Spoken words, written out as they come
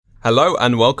Hello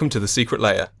and welcome to The Secret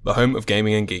Layer, the home of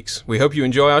gaming and geeks. We hope you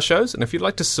enjoy our shows, and if you'd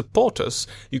like to support us,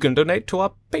 you can donate to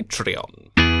our Patreon.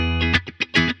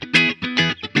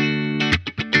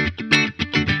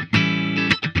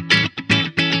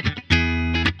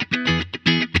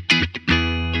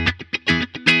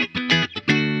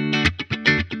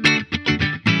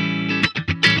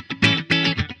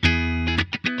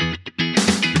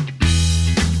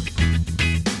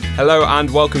 Hello and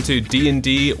welcome to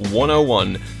D&D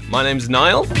 101. My name's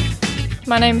Niall.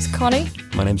 My name's Connie.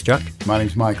 My name's Jack. My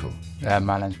name's Michael.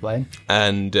 My name's Blayne.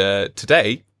 And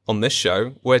today, on this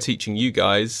show, we're teaching you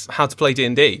guys how to play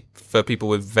D&D for people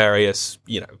with various,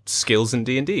 skills in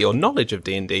D&D or knowledge of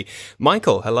D&D.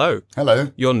 Michael, hello.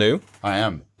 Hello. You're new. I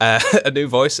am. A new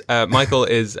voice. Michael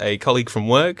is a colleague from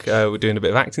work. We're doing a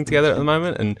bit of acting together at the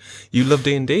moment, and you love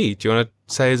D&D. Do you want to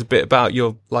say us a bit about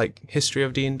your history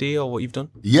of D&D or what you've done?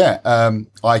 Yeah,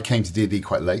 I came to D&D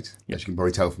quite late. As you can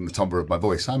probably tell from the timbre of my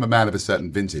voice, I'm a man of a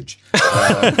certain vintage.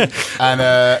 I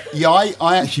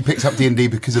actually picked up D&D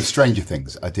because of Stranger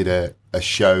Things. I did a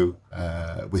show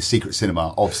with Secret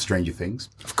Cinema of Stranger Things.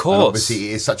 Of course. And obviously,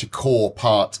 it is such a core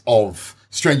part of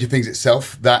Stranger Things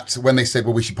itself that when they said,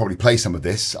 well, we should probably play some of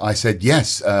this, I said,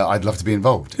 yes, I'd love to be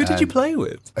involved. Who did you play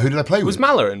with? Who did I play with? Was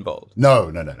Mallow involved?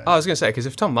 No. I was going to say, because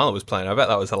if Tom Mallow was playing, I bet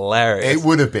that was hilarious. It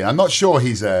would have been. I'm not sure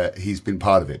he's been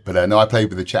part of it, but no, I played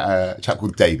with a chap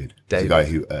called David. The guy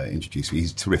who introduced me.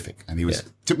 He's terrific, and he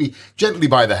took me gently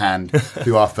by the hand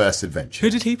through our first adventure. Who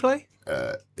did he play?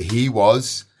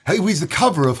 He was the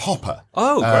cover of Hopper.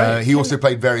 Oh, great. He also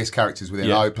played various characters within.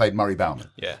 Yeah. I played Murray Bauman.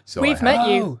 Yeah. So We've met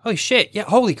you. Oh, holy shit. Yeah,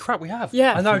 holy crap, we have.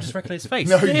 Yeah. I know, I just recognised his face.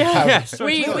 No, you haven't. So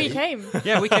We sorry. came.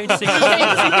 Yeah, we came to see We came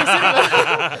to Secret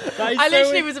Cinema. I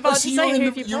literally was about to you say were who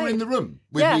in you you were in played. the room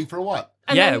with Yeah. me for a while.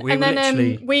 And Yeah, then, we and were then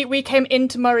literally- we came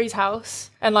into Murray's house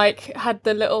and had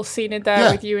the little scene in there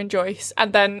Yeah. with you and Joyce,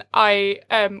 and then I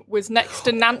was next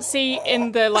to Nancy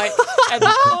in the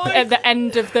at the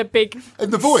end of the big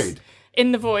In the void.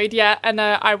 in the void, yeah, and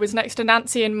I was next to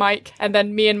Nancy and Mike, and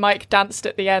then me and Mike danced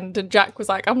at the end, and Jack was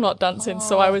like, I'm not dancing,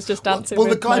 so I was just dancing Well,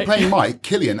 the with guy Mike. playing Mike,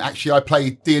 Killian, actually I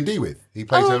played D&D with. He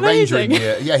plays Oh, a ranger in amazing.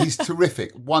 here. Yeah, he's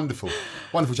terrific. Wonderful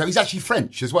chap. He's actually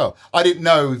French as well. I didn't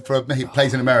know he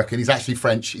plays an American. He's actually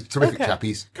French. He's a terrific Okay. chap.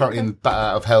 He's currently in the Bat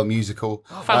Out of Hell musical.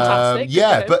 Fantastic.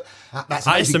 Yeah, Okay. but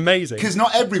that's amazing. Because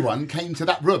not everyone came to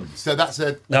that room. So that's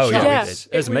a No, challenge. yeah, Yeah, we did. It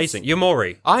it was amazing. You're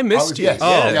Maury. I missed you. Yes,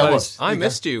 Oh, yeah, I was. I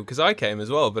missed you because I came as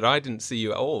well, but I didn't see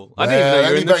you at all. I Well, didn't even know you were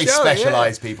only in the very show.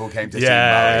 specialised people came to see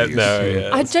Yeah, Murray. no, yeah.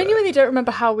 I genuinely don't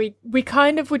remember how we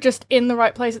kind of were just in the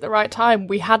right place at the right time.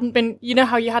 We hadn't been, you know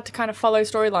how you had to kind of follow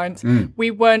storylines?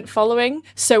 We weren't following,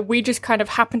 so we just kind of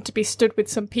happened to be stood with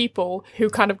some people who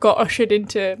kind of got ushered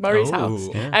into Murray's Oh, house.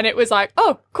 yeah. And it was like,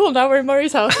 oh, cool, now we're in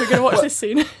Murray's house, we're going to watch this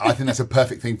scene. I think that's a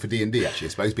perfect thing for D&D, actually, I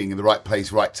suppose, being in the right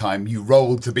place, right time. You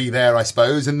rolled to be there, I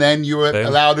suppose, and then you were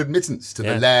allowed admittance to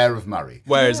the lair of Murray.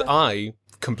 Whereas I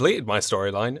completed my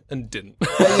storyline and didn't.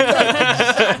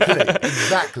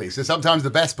 Exactly. So sometimes the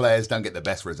best players don't get the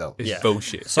best results. It's Yeah.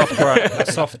 bullshit. Soft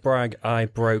brag, I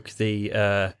broke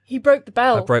the He broke the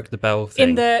bell. bell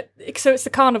thing. So it's the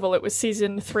carnival, it was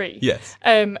season 3. Yes.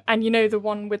 And you know the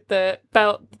one with the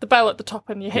bell at the top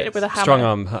and you hit it with a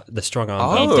hammer. the strong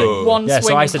arm. Oh. He did one Yeah,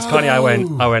 swing. so I said to Connie, I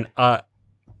went,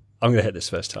 I'm going to hit this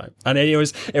first time. And it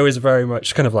was very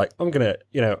much kind of like, I'm going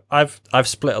to, I've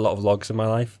split a lot of logs in my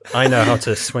life. I know how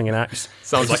to swing an axe.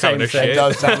 Sounds like It's the having a same thing. It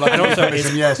does sound like And an also,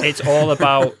 euphemism, yes. it's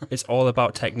all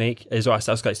about technique. Is what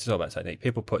I was going to say about technique.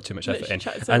 People put too much effort in,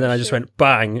 Literally so and then I much just shit. went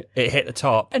bang. It hit the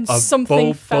top, And a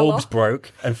something fell bulbs off.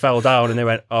 broke and fell down, and they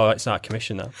went, "Oh, it's not a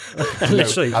commission now."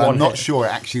 Literally, And I'm one not hit. sure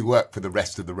it actually worked for the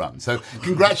rest of the run. So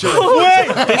congratulations.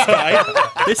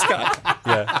 This guy,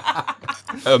 yeah,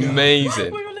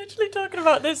 Amazing. We were literally talking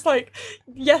about this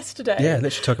yesterday. yeah.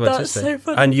 Literally talk about That's this. so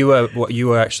funny. And you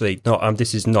were actually not.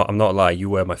 This is not. I'm not lying. You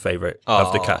were my favourite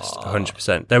of the cast,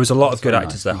 100%. There was a lot of good very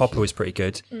actors nice, there. thank Hopper you. was pretty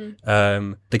good.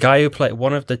 The guy who played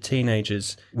one of the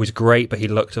teenagers was great, but he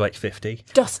looked like 50.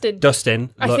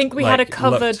 Dustin. I think we had a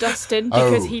cover looked- Dustin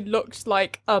because Oh. he looked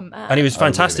like And he was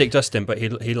fantastic, really? Dustin, but he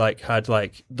had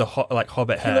the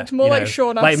Hobbit hair. looked more you like know,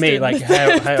 Sean like me, Astin. like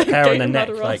hair on the Gaten neck,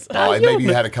 Madaros. like Oh, maybe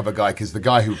you had a cover guy because the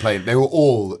guy who played, they were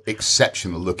all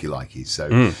exceptional looky-likey.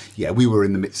 So, yeah, we were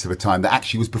in the midst of a time that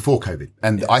actually was before COVID.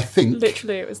 And I think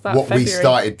Literally, it was that what we February.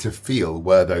 started to feel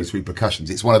were those repercussions.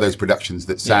 It's one of those productions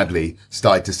that sadly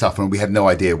started to suffer and we had no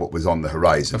idea what was on the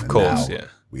horizon. Of And course, now yeah.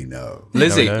 We know.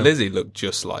 Lizzie No. looked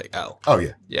just like Elle. Oh,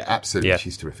 yeah. Yeah. Absolutely. Yeah.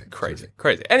 She's terrific. Crazy.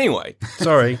 Anyway,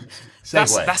 sorry.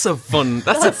 Segue. that's a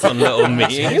fun little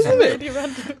meeting, isn't it? Really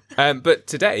random. But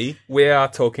today we are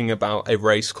talking about a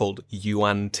race called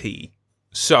Yuan-Ti.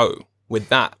 So, with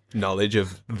that knowledge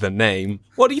of the name,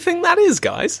 what do you think that is,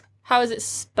 guys? How is it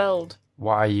spelled?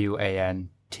 Yuanti.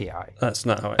 That's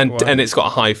not how it And works. and it's got a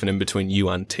hyphen in between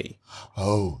Yuan-Ti.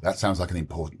 Oh, that sounds like an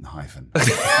important hyphen.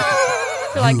 I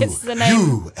feel like it's the name.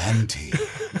 U-N-T.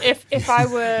 If I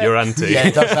were... Your auntie. Yeah,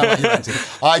 it does sound like your auntie.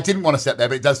 I didn't want to step there,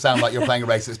 but it does sound like you're playing a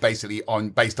race that's basically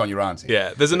based on your auntie.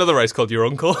 Yeah, there's another race called Your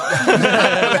Uncle.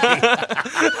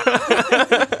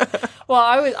 Well,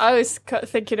 I was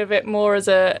thinking of it more as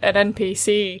an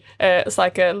NPC. It's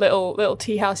like a little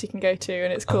tea house you can go to,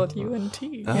 and it's called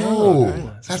Yuani-Ti. Oh,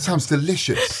 that sounds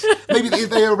delicious. Maybe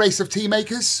they're a race of tea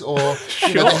makers, or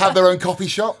they have their own coffee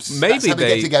shops. That's Maybe how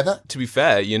they get together. To be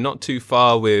fair, you're not too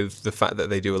far with the fact that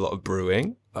they do a lot of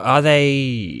brewing. Are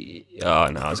they? Oh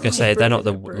no, I was going to say they're not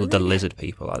the lizard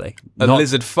people, are they? Not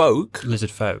Lizard folk? lizard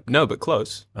folk. No, but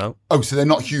close. Oh, Oh, so they're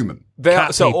not human. They are,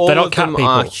 Cat so peop- all they're not of them cat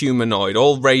are people. humanoid.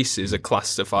 All races are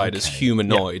classified as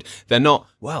humanoid. They're not.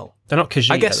 Well, they're not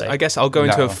Khajiit. I are they? guess I'll go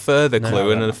into No. a further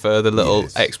clue and a further little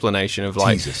Yes. explanation of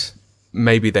like Jesus.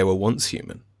 maybe they were once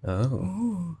human.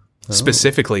 Oh,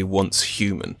 Specifically, once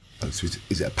human. Oh, so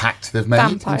is it a pact they've made?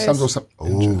 Vampires.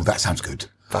 Oh, that sounds good.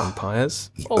 Vampires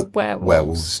Or werewolves.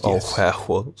 Werewolves. or Yes.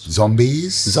 werewolves,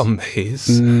 Zombies.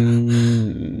 zombies,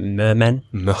 mermen,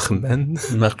 mermen.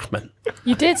 mermen.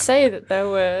 You did say that there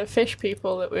were fish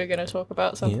people that we were going to talk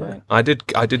about at some point. I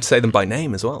did say them by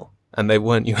name as well, and they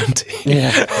weren't UNT.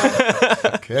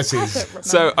 Okay, this is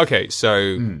So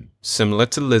similar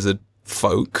to lizard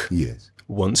folk, yes.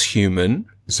 once human,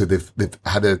 So they've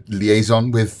had a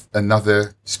liaison with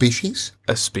another species.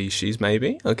 a species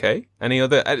maybe. Okay, any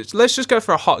other? Let's just go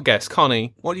for a hot guess,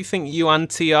 Connie. What do you think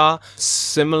UNT are?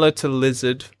 Similar to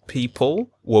lizard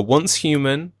people, were once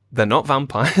human. They're not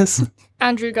vampires.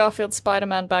 Andrew Garfield's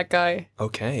Spider-Man bad guy.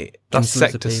 Okay, That's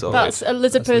lizard insectoid. people. That's a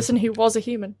lizard person who was a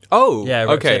human. Oh, Yeah,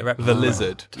 okay. reptile- The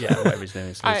lizard. Yeah, whatever his name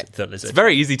is. I- The lizard. It's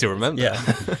very easy to remember. Yeah.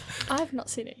 I've not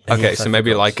seen it. Okay, Yes, so I maybe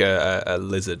forgot. like a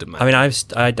lizard man. I mean,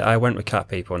 I went with cat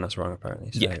people, and that's wrong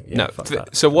apparently. So, no. fuck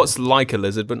that. So what's like a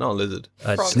lizard but not a lizard?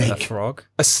 A Frog. A frog.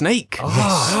 A snake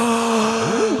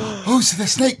Oh, so they're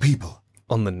snake people.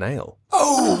 on the nail.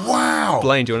 Oh, wow.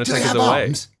 Blayne, do you want to Do take they us have away?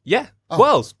 arms? Yeah.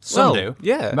 Well, Some well, do.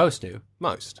 Yeah. Most do.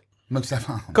 Most. Most have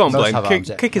arms. Go on, Most Blayne. have arms,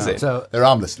 yeah. Kick us in. So They're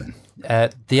armless then.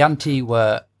 the Anti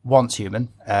were once human.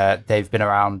 They've been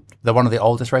around. They're one of the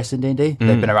oldest races in D&D.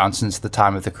 They've been around since the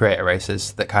time of the creator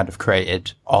races that kind of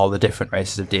created all the different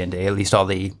races of D&D, at least all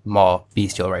the more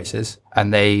bestial races.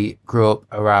 And they grew up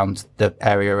around the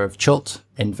area of Chult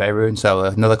in Faerun, so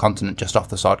another continent just off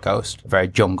the Sword Coast, a very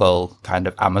jungle, kind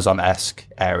of Amazon-esque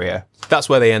area. That's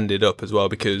where they ended up as well,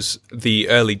 because the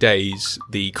early days,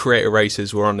 the creator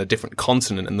races were on a different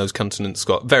continent, and those continents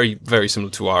got very, very similar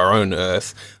to our own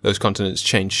Earth. Those continents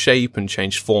changed shape and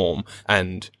changed form,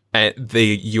 and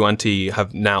the Yuan-Ti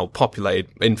have now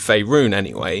populated, in Faerun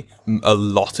anyway, a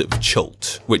lot of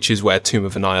Chult, which is where Tomb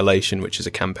of Annihilation, which is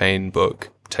a campaign book,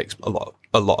 takes a lot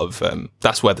of,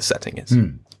 that's where the setting is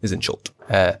in Chult.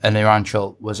 And around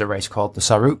Chult was a race called the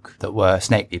Saruk that were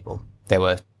snake people. They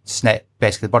were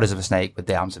basically the bodies of a snake with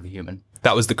the arms of a human.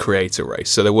 That was the creator race.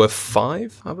 So there were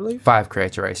 5, I believe. 5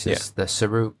 creator races. Yeah. The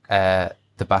Saruk,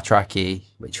 the Batraki,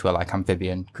 which were like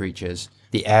amphibian creatures.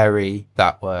 The Aerie,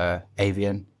 that were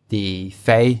avian. The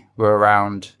Fae were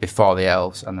around before the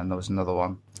elves, and then there was another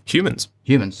one. Humans.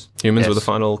 Humans. Humans were Yes. the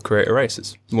final creator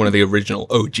races. One of the original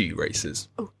OG races.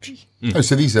 Oh, gee. Oh,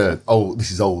 so these are old. This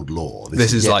is old lore.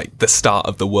 This is like the start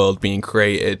of the world being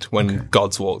created when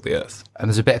gods walked the earth. And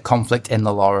there's a bit of conflict in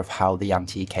the lore of how the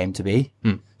Yanti came to be.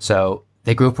 So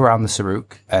they grew up around the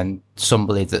Saruk, and some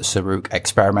believe that Saruk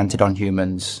experimented on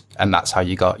humans, and that's how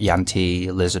you got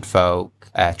Yanti, lizard folk,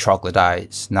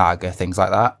 troglodytes, Naga, things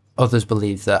like that. Others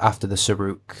believe that after the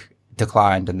Saruk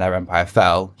declined and their empire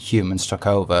fell, humans took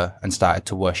over and started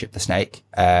to worship the snake,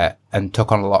 and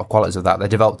took on a lot of qualities of that. They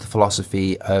developed the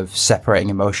philosophy of separating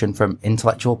emotion from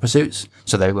intellectual pursuits.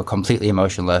 So they were completely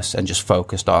emotionless and just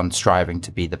focused on striving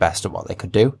to be the best at what they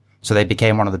could do. So they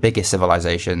became one of the biggest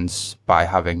civilizations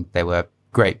they were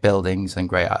great buildings and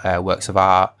great works of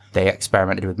art. They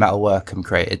experimented with metalwork and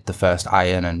created the first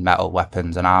iron and metal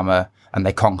weapons and armor. And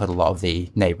they conquered a lot of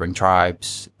the neighboring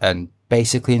tribes and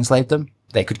basically enslaved them.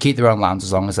 They could keep their own lands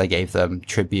as long as they gave them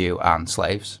tribute and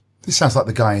slaves. This sounds like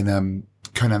the guy in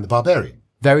Conan the Barbarian.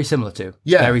 Very similar to.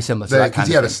 Yeah, Very similar to that because kind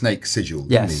he of had a thing. snake sigil.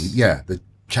 Yes. Didn't he? Yeah, the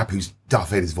chap who's Darth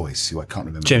Vader's voice, who I can't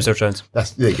remember. James Earl Jones.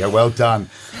 There you go. Well done.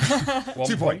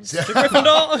 2 points.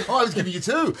 Oh, I was giving you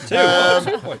two.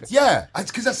 2 points. Yeah,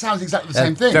 because that sounds exactly the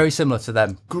same thing. Very similar to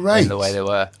them. Great. In the way they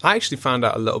were. I actually found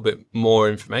out a little bit more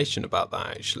information about that,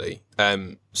 actually.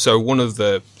 So one of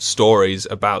the stories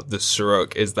about the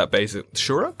Suruk is that basically...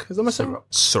 Suruk? Is that my saying?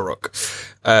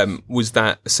 Suruk. Was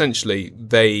that essentially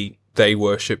they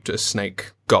worshipped a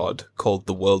snake god called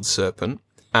the World Serpent,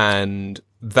 and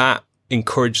that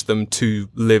encouraged them to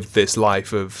live this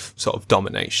life of sort of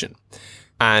domination.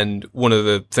 And one of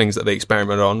the things that they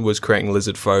experimented on was creating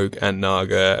lizard folk and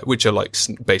naga, which are like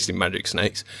basically magic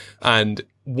snakes. And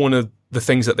one of the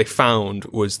things that they found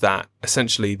was that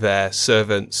essentially their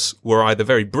servants were either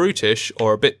very brutish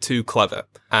or a bit too clever.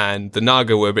 And the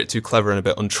naga were a bit too clever and a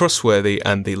bit untrustworthy,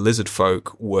 and the lizard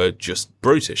folk were just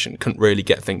brutish and couldn't really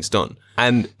get things done.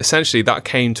 And essentially that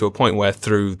came to a point where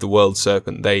through the World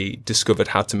Serpent, they discovered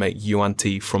how to make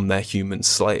Yuan-Ti from their human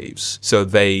slaves. So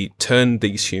they turned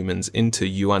these humans into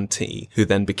Yuan-Ti, who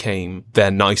then became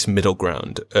their nice middle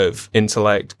ground of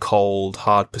intellect, cold,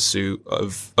 hard pursuit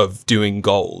of doing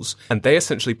goals. And they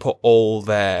essentially put all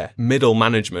their middle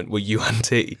management were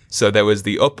Yuan-Ti. So there was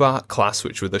the upper class,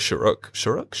 which were the Suruk.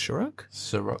 Suruk.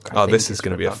 Oh, this is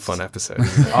going to be a fun episode.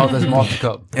 Oh, there's more to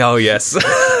come. Oh, yes.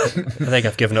 I think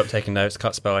I've given up taking notes.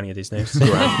 Can't spell any of these names.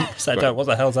 So I don't. What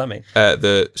the hell does that mean?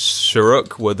 The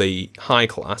Suruk were the high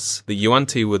class. The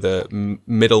Yuan-Ti were the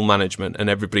middle management, and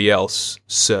everybody else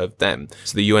served them.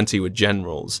 So the Yuan-Ti were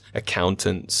generals,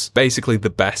 accountants, basically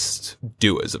the best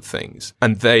doers of things.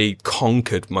 And they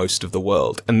conquered most of the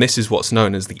world. And this is what's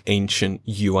known as the ancient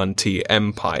Yuan-Ti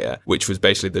Empire, which was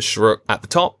basically the Suruk at the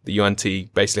top, the Yuan-Ti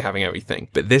basically having everything.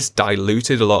 But this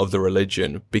diluted a lot of the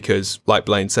religion because, like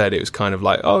Blayne said, it was kind of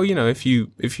like, oh, you know, if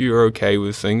you're okay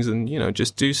with things, and, you know,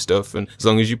 just do stuff, and as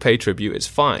long as you pay tribute, it's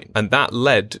fine. And that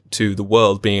led to the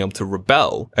world being able to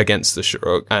rebel against the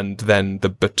Shuruk, and then the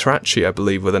Batrachi, I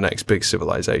believe, were the next big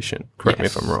civilization. Correct me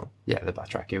if I'm wrong. Yeah, the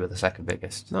Batrachi were the second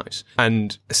biggest. Nice.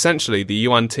 And essentially, the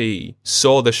Yuan-Ti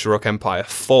saw the Shuruk Empire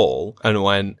fall and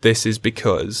went, this is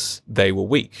because they were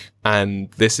weak. And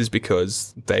this is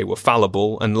because they were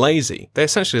fallible and lazy. They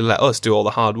essentially let us do all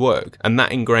the hard work. And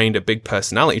that ingrained a big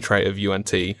personality trait of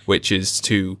Yuan-Ti, which is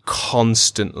to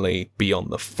constantly be on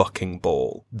the fucking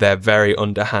ball. They're very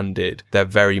underhanded. They're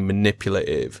very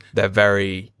manipulative. They're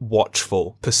very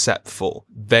watchful, perceptful.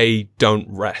 They don't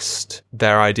rest.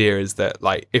 Their idea is that,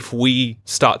 like, if we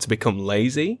start to become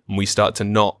lazy and we start to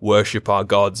not worship our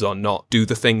gods or not do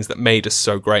the things that made us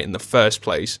so great in the first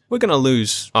place, we're going to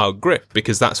lose our grip,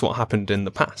 because that's what happened in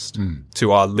the past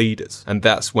to our leaders. And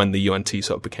that's when the Yuan-Ti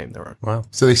sort of became their own. Wow.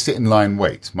 So they sit in line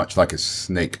wait, much like a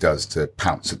snake does, to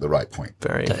pounce at the right point.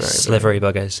 Very, They're very slivery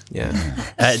buggers. Yeah.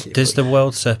 Does the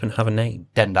world serpent have a name?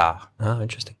 Dendar. Oh,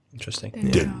 interesting.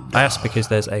 I asked because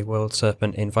there's a world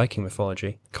serpent in Viking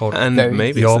mythology called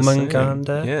maybe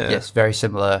Jormungandr. Yeah. Yes, very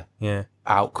similar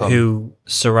outcome. Who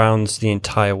surrounds the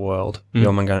entire world.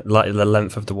 Jormungandr, like the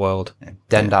length of the world.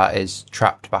 Dendar is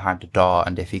trapped behind a door,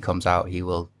 and if he comes out, he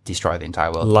will destroy the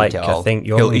entire world. Like, eat it all. I think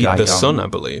He'll eat Jormungandr. the sun, I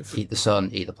believe. Eat the sun,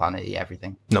 eat the planet, eat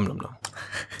everything. Nom nom nom.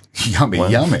 Yummy,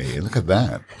 yummy. Look at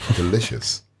that.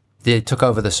 Delicious. They took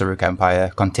over the Saruk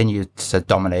Empire, continued to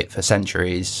dominate for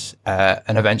centuries,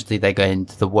 and eventually they gained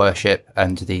the worship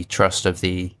and the trust of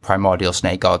the primordial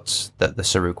snake gods that the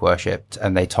Saruk worshipped,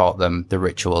 and they taught them the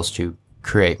rituals to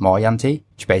create more Yuan-Ti,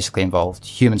 which basically involved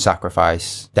human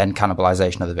sacrifice, then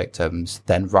cannibalization of the victims,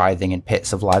 then writhing in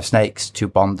pits of live snakes to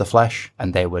bond the flesh,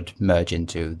 and they would merge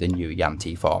into the new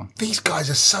Yuan-Ti form. These guys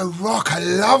are so rock. I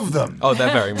love them. Oh,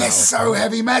 they're very metal. They're so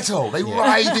heavy metal. They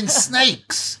writhe in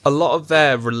snakes. A lot of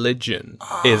their religion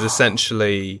is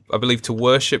essentially, I believe, to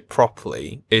worship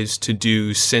properly is to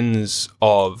do sins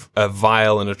of a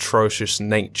vile and atrocious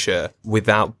nature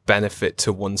without benefit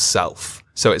to oneself.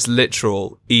 So it's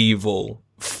literal evil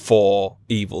for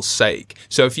evil's sake.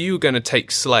 So if you're going to take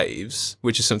slaves,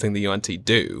 which is something the Yuan-Ti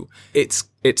do,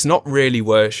 it's not really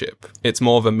worship. It's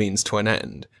more of a means to an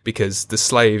end, because the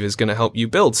slave is going to help you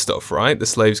build stuff, right? The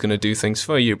slave's going to do things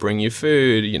for you, bring you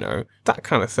food, you know, that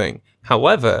kind of thing.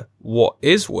 However, what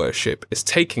is worship is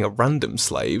taking a random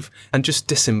slave and just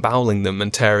disemboweling them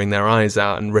and tearing their eyes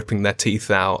out and ripping their teeth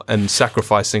out and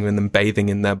sacrificing them and bathing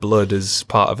in their blood as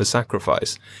part of a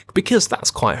sacrifice. Because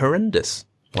that's quite horrendous.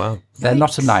 Wow. They're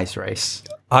not a nice race.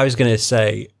 I was going to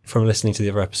say, from listening to the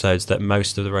other episodes, that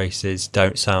most of the races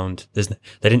don't sound... they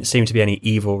didn't seem to be any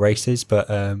evil races, but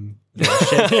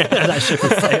that ship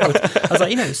has sailed. I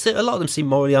was like, a lot of them seem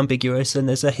morally ambiguous, and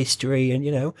there's a history, and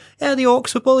the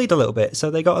orcs were bullied a little bit, so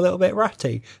they got a little bit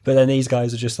ratty. But then these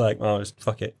guys are just like, oh, just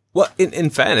fuck it. Well, in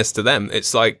fairness to them,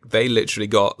 it's like they literally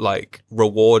got like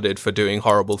rewarded for doing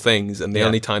horrible things, and the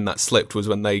only time that slipped was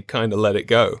when they kind of let it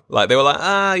go. Like they were like,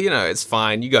 it's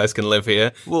fine. You guys can live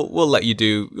here. We'll let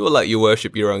you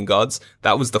worship your own gods.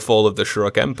 That was the fall of the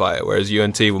Shuruk Empire, whereas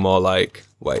UNT were more like,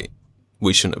 wait,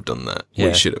 we shouldn't have done that. Yeah.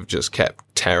 We should have just kept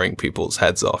tearing people's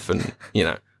heads off and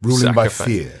ruling by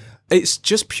fear. It's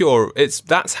just pure.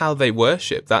 That's how they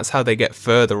worship. That's how they get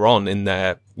further on in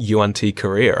their UNT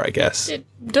career, I guess. It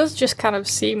does just kind of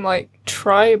seem like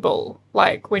tribal,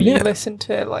 like when you listen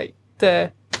to like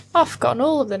I've forgotten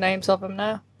all of the names of them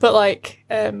now, but like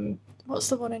what's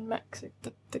the one in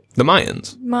Mexico? The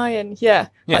Mayans. Mayan, yeah.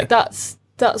 Like that's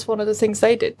one of the things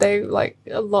they did. They like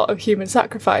a lot of human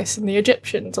sacrifice, and the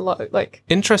Egyptians a lot of like.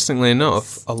 Interestingly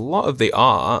enough, a lot of the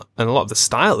art and a lot of the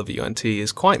style of UNT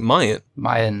is quite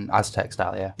Mayan Aztec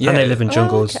style, yeah. And they live in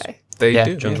jungles. Okay. They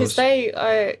do because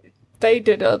they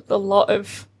did a lot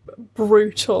of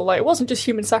brutal. Like it wasn't just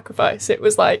human sacrifice. It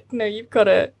was like you've got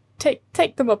to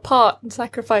take them apart and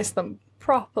sacrifice them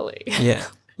properly. Yeah,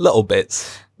 little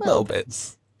bits. So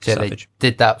they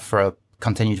did that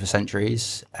continued for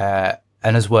centuries.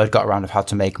 And as word got around of how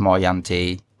to make more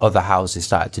Yuan-Ti, other houses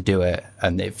started to do it,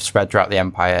 and they've spread throughout the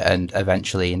empire, and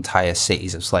eventually entire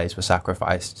cities of slaves were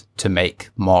sacrificed to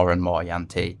make more and more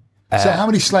Yuan-Ti. So how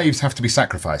many slaves have to be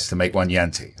sacrificed to make one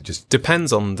Yuan-Ti? Just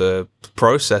depends on the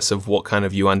process of what kind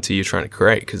of Yuan-Ti you're trying to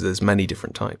create, because there's many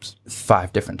different types.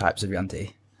 5 different types of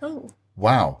Yuan-Ti. Oh.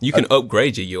 Wow. You can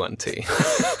upgrade your Yuan-Ti.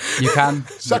 You can.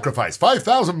 Sacrifice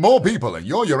 5,000 more people and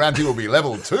your Yuan-Ti will be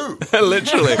level 2.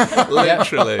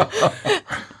 Literally.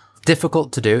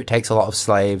 Difficult to do. It takes a lot of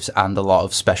slaves and a lot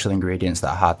of special ingredients that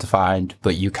are hard to find,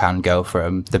 but you can go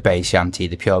from the base Yuan-Ti,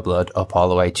 the pure blood, up all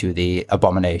the way to the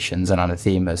abominations and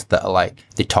anathemas that are like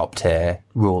the top tier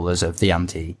rulers of the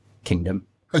Yuan-Ti kingdom.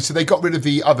 Oh, so they got rid of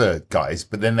the other guys,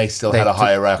 but then they still had a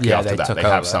hierarchy after that. They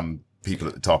have over. Some people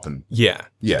at the top and yeah.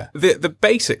 The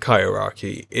basic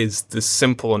hierarchy is the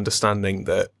simple understanding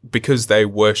that because they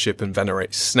worship and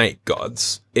venerate snake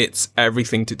gods, it's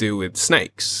everything to do with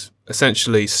snakes.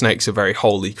 Essentially, snakes are very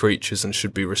holy creatures and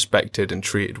should be respected and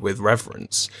treated with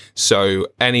reverence. So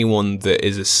anyone that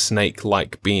is a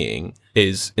snake-like being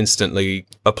is instantly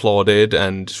applauded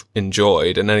and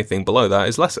enjoyed, and anything below that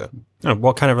is lesser. Oh,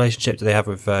 what kind of relationship do they have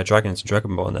with dragons and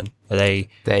Dragonborn then? Are they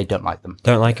don't like them.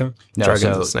 Don't like them? No,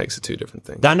 dragons and snakes are two different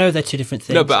things. I know they're two different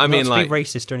things. No, but I mean, not to like be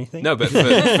racist or anything. No, but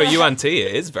for Yuan-Ti,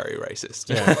 it is very racist.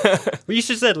 Yeah. Well, you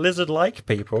should have said lizard-like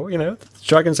people.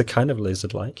 Dragons are kind of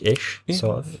lizard-like-ish,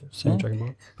 sort of. Same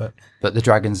Dragonborn, but the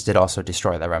dragons did also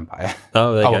destroy their empire.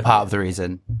 Oh, there you go. Part of the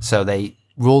reason. So they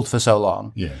ruled for so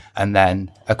long, and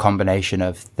then a combination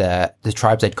of the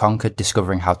tribes they'd conquered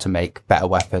discovering how to make better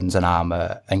weapons and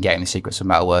armor and getting the secrets of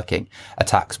metalworking,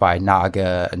 attacks by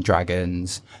Naga and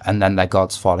dragons, and then their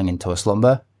gods falling into a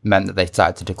slumber meant that they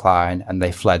started to decline, and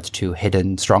they fled to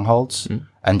hidden strongholds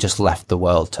and just left the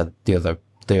world to the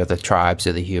other tribes,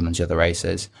 the other humans, the other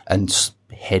races, and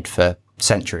hid for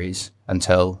centuries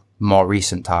until more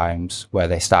recent times where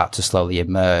they start to slowly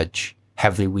emerge,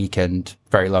 heavily weakened,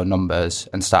 very low numbers,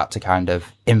 and start to kind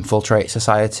of infiltrate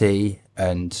society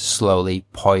and slowly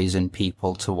poison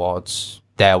people towards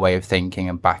their way of thinking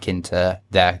and back into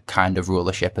their kind of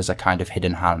rulership as a kind of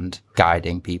hidden hand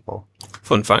guiding people.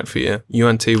 Fun fact for you,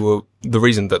 Yuan-Ti were the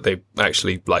reason that they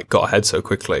actually got ahead so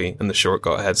quickly and the Shuruk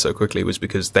got ahead so quickly was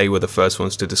because they were the first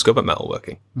ones to discover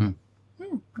metalworking.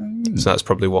 So that's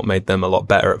probably what made them a lot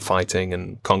better at fighting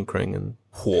and conquering and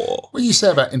war. What you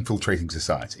say about infiltrating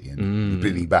society and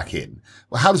bleeding back in,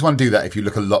 well, how does one do that if you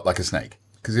look a lot like a snake?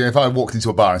 Because if I walked into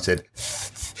a bar and said,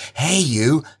 hey,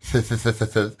 you,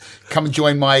 come and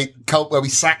join my cult where we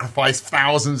sacrifice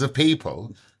thousands of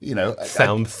people,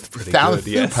 Sounds pretty good,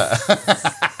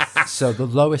 yes. So the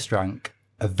lowest rank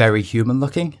are very human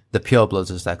looking. The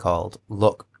purebloods, as they're called,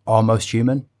 look almost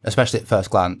human, especially at first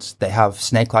glance. They have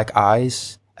snake-like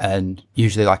eyes and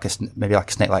usually maybe like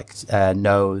a snake-like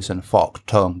nose and a forked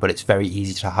tongue, but it's very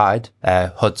easy to hide.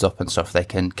 Hoods up and stuff, they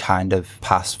can kind of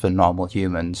pass for normal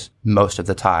humans most of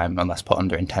the time, unless put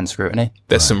under intense scrutiny.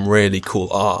 There's some really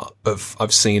cool art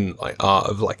I've seen art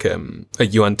of a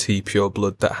Yuan-Ti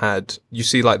pureblood that had, you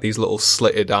see these little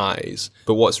slitted eyes,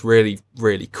 but what's really,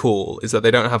 really cool is that they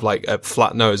don't have a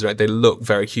flat nose, right? They look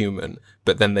very human,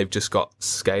 but then they've just got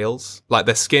scales.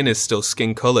 Their skin is still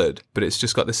skin colored, but it's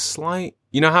just got this slight,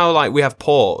 how we have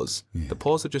paws? Yeah. The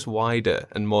paws are just wider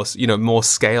and more, more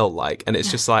scale-like. And it's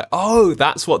just oh,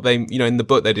 that's what they, in the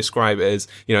book they describe it as,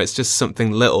 it's just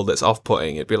something little that's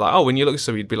off-putting. It'd be like, oh, when you look at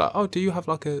somebody, you'd be like, oh, do you have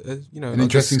like a An like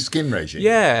interesting skin regime.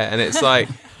 Yeah, and it's like,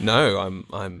 no,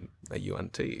 I'm a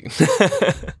Yuan-Ti.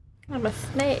 I'm a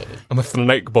snake. I'm a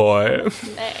snake boy.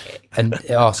 Snake. And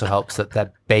it also helps that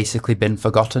they've basically been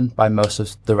forgotten by most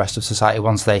of the rest of society.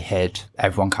 Once they hid,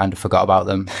 everyone kind of forgot about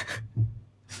them.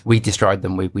 We destroyed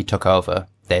them. We took over.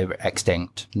 They were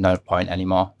extinct. No point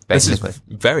anymore, basically. This is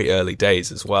very early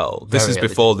days as well. This is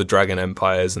before the Dragon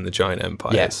Empires and the Giant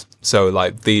Empires. Yes. So,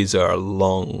 like, these are a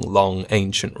long, long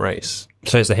ancient race.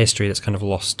 So it's the history that's kind of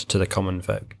lost to the common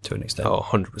folk to an extent. Oh,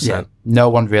 100%. Yeah. No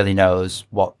one really knows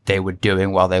what they were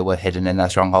doing while they were hidden in their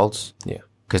strongholds. Yeah.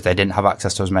 Because they didn't have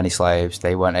access to as many slaves.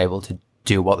 They weren't able to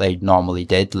do what they normally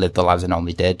did, live the lives they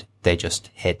normally did. They just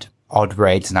hid odd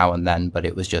raids now and then, but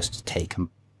it was just taken.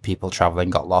 People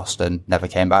traveling got lost and never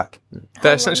came back.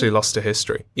 They're essentially lost to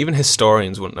history. Even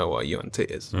historians wouldn't know what a Yuan-Ti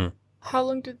is. How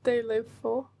long did they live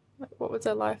for? Like, what was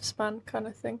their lifespan, kind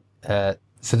of thing?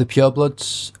 For the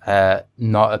purebloods,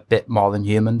 not a bit more than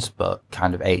humans, but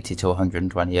kind of 80 to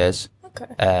 120 years.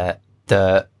 Okay.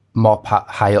 The more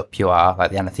high up you are, like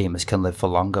the anathemas can live for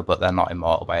longer, but they're not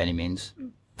immortal by any means.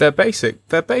 They're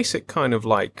basic kind of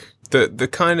like the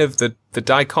kind of the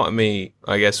dichotomy,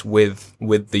 I guess, with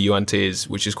the Yuan-Tis,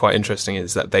 which is quite interesting,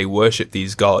 is that they worship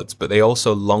these gods, but they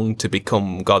also long to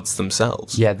become gods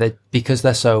themselves. Yeah, because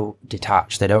they're so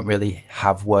detached, they don't really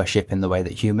have worship in the way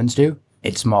that humans do.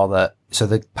 It's more that, so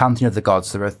the pantheon of the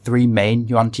gods, there are 3 main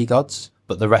Yuan-Ti gods,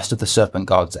 but the rest of the serpent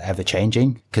gods are ever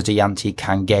changing, because a Yuan-Ti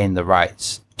can gain the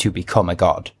rights to become a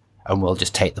god, and will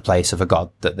just take the place of a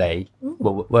god that they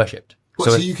were worshipped.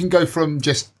 So you can go from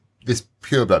just this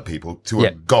pureblood people to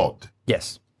a god?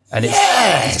 Yes. And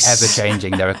it's ever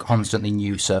changing. There are constantly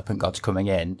new serpent gods coming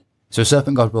in. So a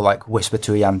serpent god will like whisper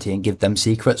to a Yuan-Ti and give them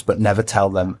secrets, but never tell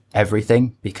them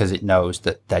everything, because it knows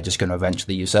that they're just going to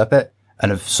eventually usurp it.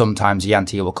 And sometimes a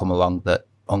Yuan-Ti will come along that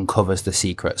uncovers the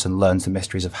secrets and learns the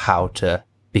mysteries of how to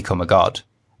become a god,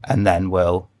 and then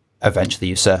will eventually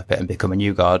usurp it and become a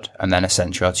new god. And then a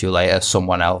century or two later,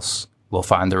 someone else will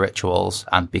find the rituals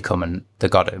and become the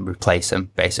god and replace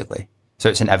him, basically. So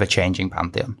it's an ever-changing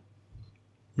pantheon.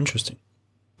 Interesting.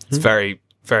 It's very,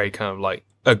 very kind of like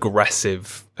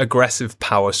aggressive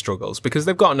power struggles, because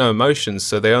they've got no emotions,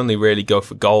 so they only really go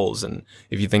for goals. And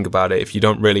if you think about it, if you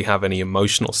don't really have any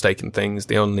emotional stake in things,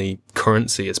 the only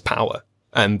currency is power,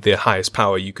 and the highest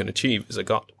power you can achieve is a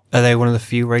god. Are they one of the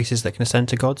few races that can ascend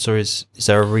to gods, or is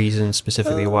there a reason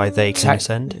specifically why they can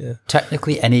ascend? Yeah.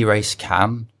 Technically, any race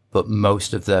can, but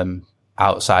most of them,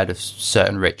 outside of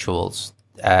certain rituals,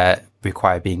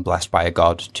 require being blessed by a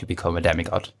god to become a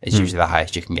demigod. It's usually the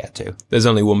highest you can get to. There's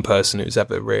only one person who's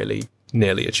ever really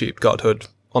nearly achieved godhood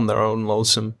on their own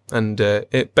lonesome, and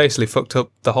it basically fucked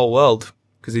up the whole world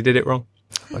because he did it wrong.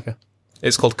 Okay.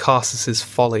 It's called Carsus's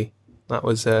Folly. That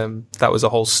was a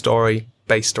whole story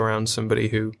based around somebody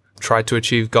who tried to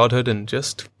achieve godhood and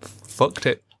just fucked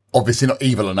it. Obviously not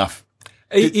evil enough.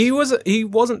 He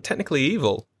wasn't technically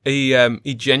evil.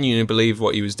 He genuinely believed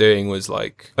what he was doing was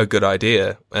like a good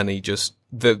idea, and he just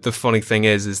the funny thing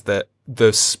is that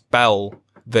the spell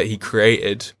that he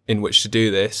created in which to do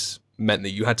this meant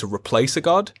that you had to replace a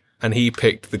god, and he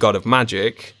picked the god of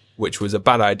magic, which was a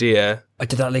bad idea.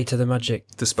 Did that lead to the magic?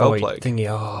 The spell void plague thingy.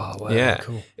 Oh, wow, yeah.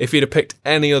 cool. If he'd have picked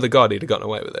any other god, he'd have gotten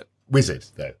away with it. Wizard,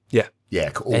 though. Yeah.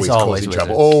 Yeah, always always causing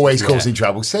trouble. wizards. Always causing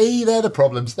trouble. See, they're the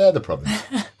problems.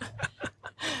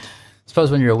 Suppose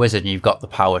when you're a wizard and you've got the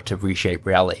power to reshape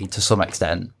reality to some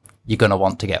extent, you're going to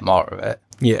want to get more of it.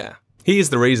 Yeah. He is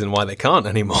the reason why they can't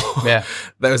anymore. Yeah.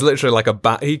 There was literally like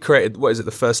he created, what is it,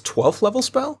 the first 12th level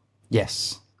spell?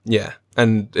 Yes. Yeah.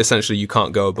 And essentially you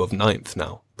can't go above 9th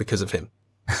now because of him.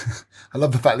 I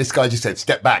love the fact this guy just said,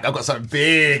 step back. I've got something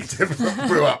big to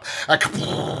brew up.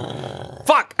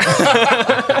 Fuck!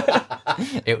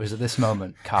 It was at this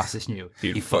moment Carsus knew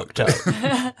he fucked fucked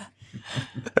up.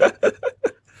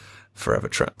 Forever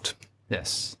trapped.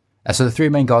 Yes. So the 3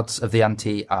 main gods of the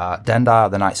Yuan-Ti are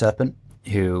Dendar, the Night Serpent,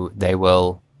 who they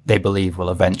believe will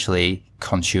eventually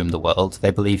consume the world.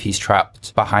 They believe he's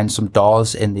trapped behind some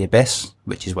doors in the abyss,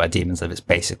 which is where demons live. It's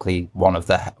basically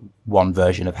one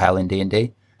version of hell in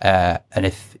D&D. And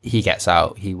if he gets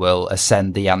out, he will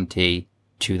ascend the Yuan-Ti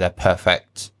to their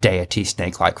perfect deity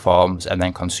snake-like forms and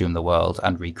then consume the world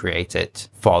and recreate it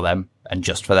for them and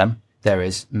just for them. There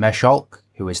is Mesholk,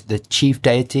 who is the chief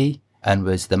deity and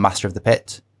was the master of the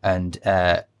pit. And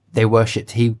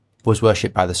he was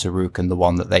worshipped by the Saruk, and the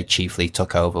one that they chiefly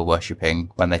took over worshipping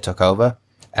when they took over.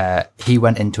 He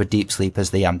went into a deep sleep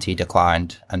as the Yuan-Ti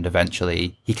declined, and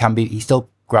eventually he still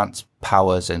grants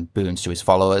powers and boons to his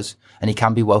followers, and he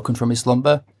can be woken from his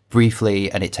slumber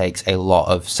briefly, and it takes a lot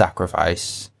of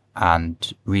sacrifice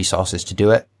and resources to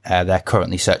do it. They're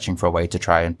currently searching for a way to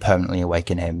try and permanently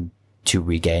awaken him to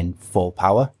regain full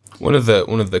power. One of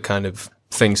the kind of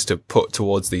things to put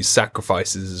towards these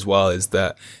sacrifices as well is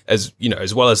that, as you know,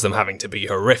 as well as them having to be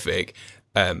horrific,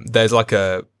 there's like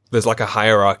a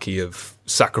hierarchy of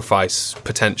sacrifice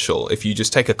potential. If you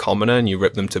just take a commoner and you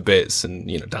rip them to bits and,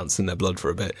 you know, dance in their blood for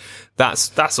a bit,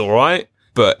 that's all right.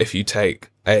 But if you take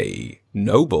a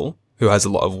noble who has a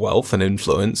lot of wealth and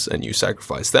influence and you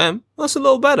sacrifice them, that's a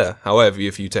little better. However,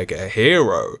 if you take a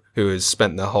hero who has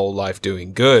spent their whole life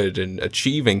doing good and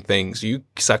achieving things, you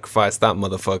sacrifice that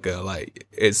motherfucker. Like,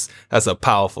 that's a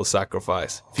powerful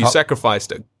sacrifice. If you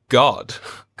sacrificed a god,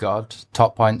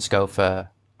 top points go for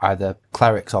either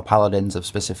clerics or paladins of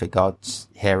specific gods,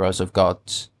 heroes of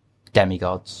gods,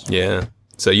 demigods. Yeah.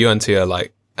 So Yuan-Ti are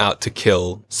like out to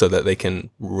kill so that they can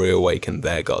reawaken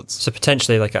their gods. So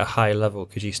potentially, like at a high level,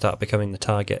 could you start becoming the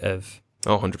target of?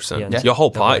 Oh, 100%. Yeah. Your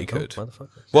whole party could.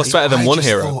 What's better than I one just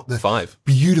hero? thought the 5.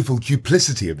 Beautiful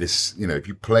duplicity of this, you know, if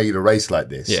you played a race like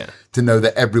this, to know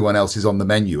that everyone else is on the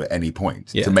menu at any point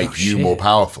to make you more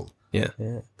powerful. Yeah.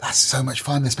 That's so much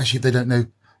fun, especially if they don't know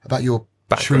about your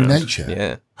Background. true nature.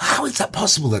 Yeah. How is that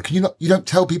possible though? Can you don't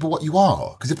tell people what you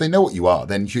are? Because if they know what you are,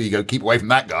 then sure you go, keep away from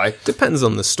that guy. Depends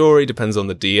on the story, depends on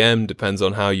the DM, depends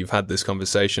on how you've had this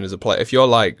conversation as a player. If you're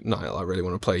like, no, I really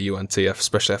want to play Yuan-Ti,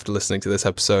 especially after listening to this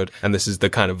episode, and this is the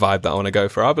kind of vibe that I want to go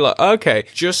for, I'll be like, okay,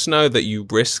 just know that you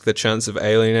risk the chance of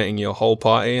alienating your whole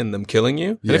party and them killing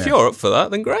you. And if you're up for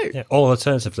that, then great. Yeah. Or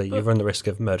alternatively, you run the risk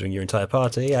of murdering your entire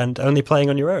party and only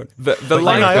playing on your own.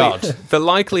 The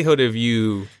likelihood of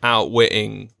you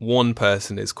outwitting one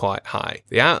person is quite high.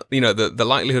 The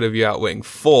likelihood of you outwitting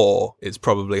 4 is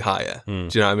probably higher. Do you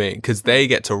know what I mean? Because they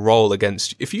get to roll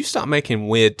against. If you start making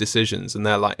weird decisions and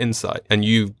they're like insight, and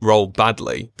you roll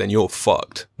badly, then you're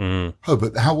fucked. Oh,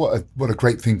 but what a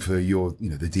great thing for your, you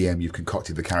know, the DM you've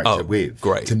concocted the character with.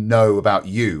 Great. To know about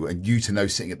you and you to know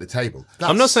sitting at the table.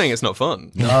 I'm not saying it's not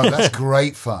fun. No, that's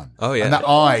great fun. Oh, yeah. And that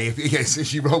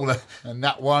if you roll a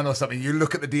nat 1 or something, you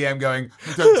look at the DM going,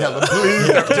 don't tell them, please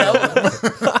don't tell them.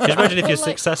 Can you imagine if you're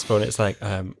successful and it's like,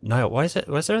 Niall, why is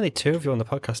there only 2 of you on the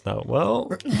podcast now?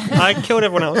 Well, I killed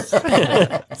everyone else.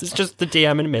 It's just the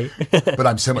DM and me. But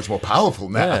I'm so much more powerful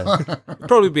now. That'd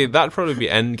probably be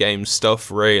end game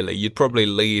stuff, really. You'd probably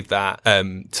leave that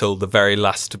till the very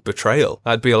last betrayal.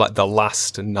 That'd be like the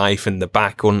last knife in the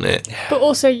back, wouldn't it? But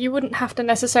also, you wouldn't have to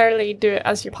necessarily do it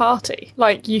as your party.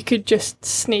 Like, you could just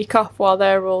sneak off while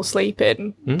they're all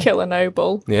sleeping, kill a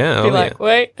noble. Yeah. Be like,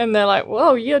 wait, and they're like,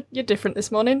 whoa, you're different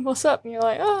this morning. What's up? And you're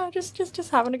like, oh, just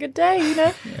having a good day, you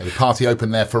know. Yeah, the party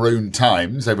open their Faroon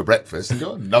Times over breakfast and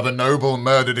go, another noble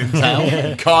murdered in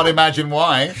town. Can't imagine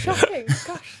why. Shocking.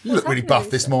 Gosh. You look really buff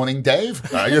this morning, Dave.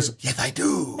 Yes, I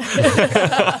do.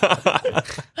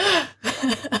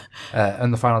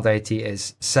 And the final deity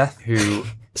is Seth, who...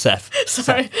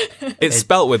 Sorry. It's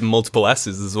spelt with multiple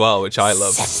S's as well, which I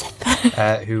love.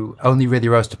 who only really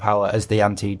rose to power as the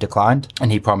Yuan-Ti declined,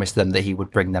 and he promised them that he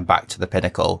would bring them back to the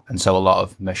pinnacle. And so a lot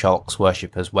of Mashulk's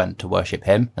worshippers went to worship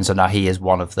him, and so now he is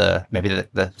one of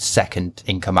the second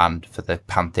in command for the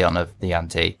pantheon of the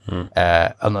Yuan-Ti.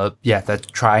 They're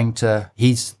trying to.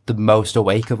 He's the most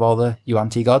awake of all the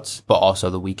Yuan-Ti gods, but also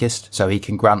the weakest. So he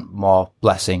can grant more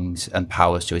blessings and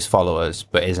powers to his followers,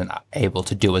 but isn't able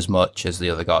to do as much as the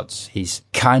other gods. He's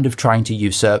kind of trying to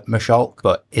usurp Mashulk,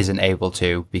 but isn't able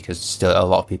to because still a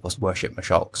lot of people worship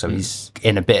Mashulk. So he's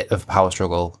in a bit of power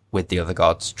struggle with the other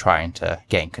gods, trying to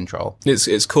gain control.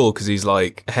 It's cool because he's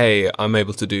like, hey, I'm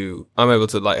able to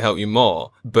like help you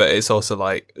more, but it's also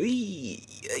like,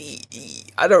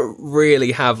 I don't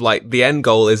really have like the end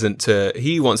goal isn't to.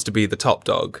 He wants to be the top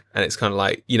dog, and it's kind of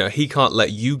like, you know, he can't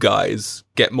let you guys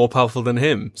get more powerful than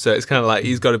him. So it's kind of like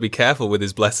he's got to be careful with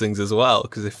his blessings as well,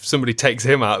 because if somebody takes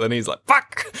him out, then he's like,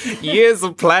 fuck, years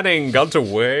of planning gone to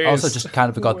waste. Also, just kind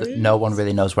of a god that no one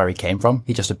really knows where he came from.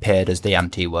 He just appeared as the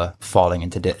Yuan-Ti were falling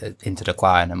into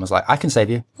decline and was like, I can save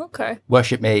you. Okay.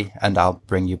 Worship me and I'll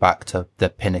bring you back to the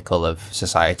pinnacle of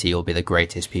society. You'll be the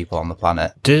greatest people on the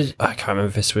planet. I can't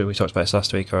remember if we talked about this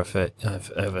last week or if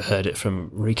I've overheard it from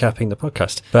recapping the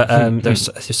podcast. But there's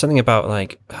something about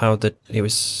like how it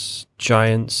was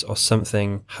giants or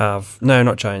something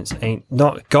not giants,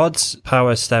 not God's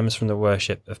power stems from the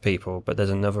worship of people, but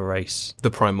there's another race, the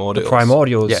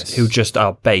primordials, yes, who just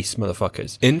are base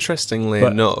motherfuckers. Interestingly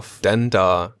enough,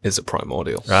 Dendar is a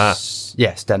primordial.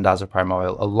 Stendarrs are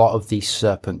primordial. A lot of these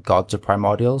serpent gods are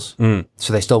primordials.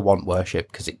 So they still want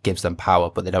worship because it gives them power,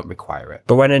 but they don't require it.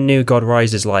 But when a new god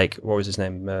rises, like, what was his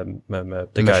name? The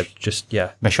guy,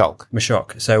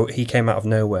 Mashok. So he came out of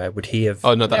nowhere. Would he have...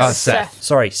 Oh, no, that's Seth.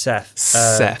 Sorry, Seth.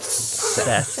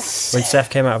 Seth. When Seth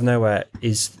came out of nowhere,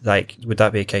 would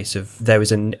that be a case of there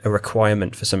was a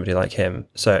requirement for somebody like him?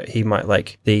 So he might,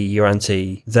 like, the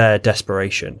Yuan-Ti, their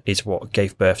desperation is what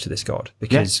gave birth to this god,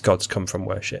 because gods come from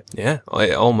worship. Yeah,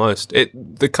 almost.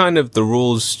 The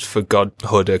rules for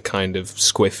godhood are kind of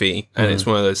squiffy, and it's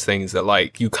one of those things that,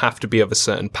 like, you have to be of a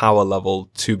certain power level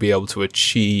to be able to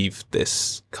achieve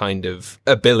this kind of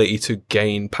ability to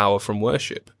gain power from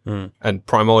worship. And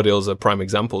primordials are prime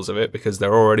examples of it, because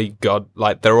they're already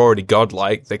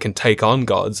godlike. They can take on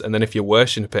gods, and then if you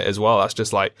worship it as well, that's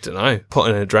just like, I don't know,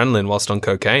 putting adrenaline whilst on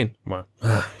cocaine. Wow.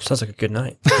 Sounds like a good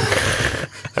night.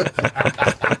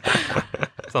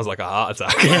 Sounds like a heart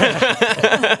attack.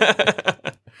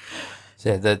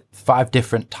 So the 5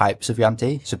 different types of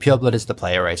Yuan-Ti. So pureblood is the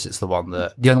player race. It's the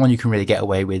only one you can really get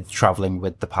away with traveling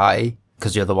with the party,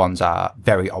 because the other ones are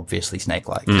very obviously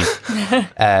snake-like.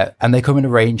 And they come in a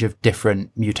range of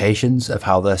different mutations of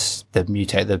how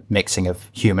the mixing of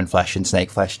human flesh and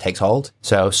snake flesh takes hold.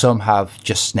 So some have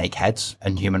just snake heads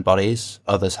and human bodies.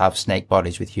 Others have snake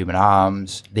bodies with human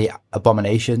arms. The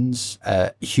abominations,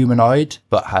 humanoid,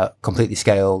 but completely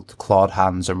scaled, clawed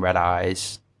hands and red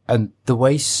eyes. And the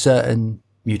way certain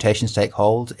mutations take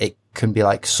hold, it can be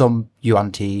like some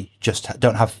Yuan-Ti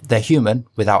they're human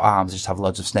without arms, just have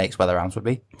loads of snakes where their arms would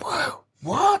be. Wow.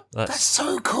 What? That's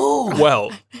so cool.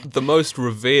 Well, the most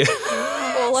revered...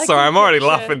 Sorry, I'm already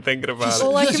laughing thinking about it.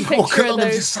 All I can picture are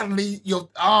those... Just suddenly your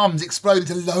arms explode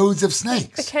into loads of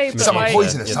snakes. Okay, but some like,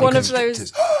 poisonous, some one of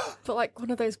constrictors. those... But like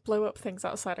one of those blow up things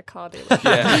outside a car dealership.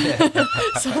 Yeah.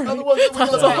 Sorry.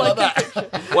 That's all like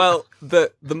that. Well,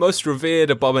 the most revered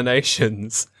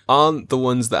abominations aren't the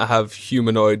ones that have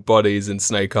humanoid bodies and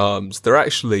snake arms. They're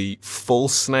actually full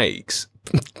snakes.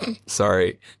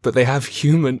 Sorry, but they have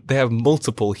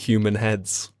multiple human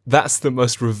heads. That's the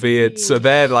most revered. So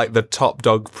they're like the top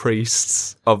dog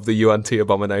priests of the Yuan-Ti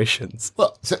abominations.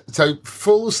 Well, so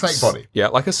full snake body. Yeah,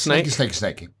 like a snake.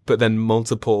 Snaking. But then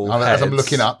multiple heads. As I'm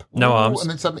looking up. No arms. And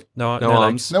then suddenly... No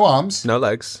arms. No arms. No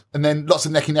legs. And then lots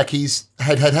of neckies,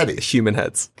 headies. Human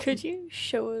heads. Could you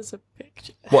show us a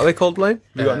picture? What are they called, Blayne?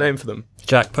 You got a name for them?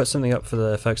 Jack, put something up for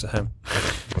the folks at home.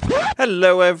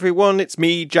 Hello everyone, it's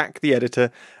me, Jack the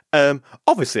editor.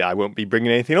 Obviously I won't be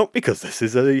bringing anything up because this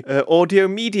is a audio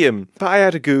medium, but I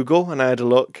had a Google and I had a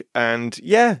look, and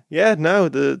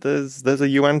there's a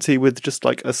Yuan-Ti with just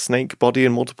like a snake body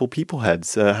and multiple people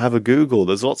heads. Have a Google,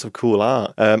 there's lots of cool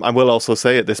art. I will also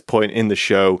say at this point in the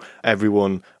show,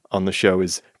 everyone on the show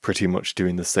is pretty much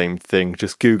doing the same thing,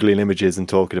 just Googling images and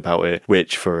talking about it,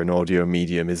 which for an audio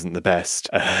medium isn't the best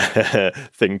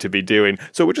thing to be doing.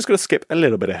 So we're just going to skip a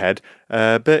little bit ahead.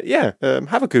 But yeah,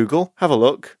 have a Google, have a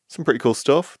look. Some pretty cool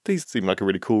stuff. These seem like a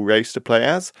really cool race to play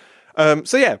as.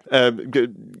 Let's get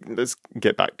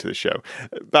back to the show.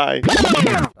 Bye.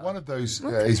 One of those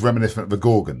is reminiscent of a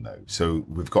Gorgon, though. So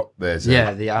there's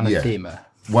the anathema. Yeah.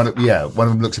 One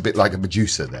of them looks a bit like a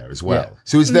Medusa there as well. Yeah.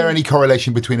 So is there any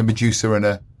correlation between a Medusa and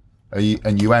a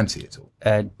Yuan-Ti at all?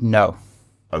 No.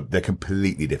 Oh, they're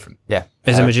completely different. Yeah.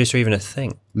 Is a Medusa even a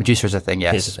thing? Medusa is a thing,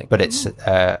 yes. It is a thing. But it's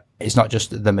not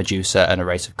just the Medusa and a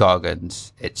race of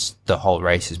Gorgons. It's the whole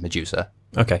race is Medusa.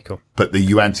 Okay, cool. But the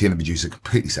Yuan-Ti and the Medusa are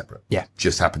completely separate. Yeah.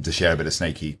 Just happen to share a bit of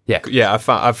snaky. Yeah. Yeah,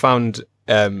 I found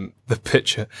the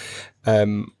picture.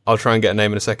 I'll try and get a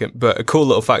name in a second. But a cool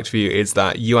little fact for you is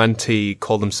that Yuan-Ti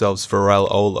call themselves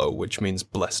Varel Olo, which means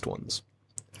blessed ones.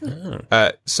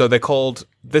 Oh. So they're called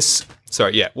this.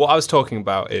 Sorry, yeah. What I was talking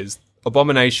about is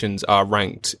abominations are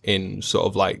ranked in sort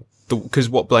of like because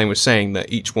what Blayne was saying,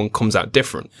 that each one comes out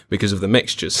different because of the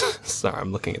mixtures. Sorry,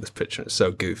 I'm looking at this picture. It's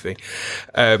so goofy.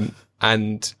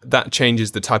 And that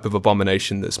changes the type of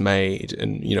abomination that's made,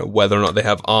 and whether or not they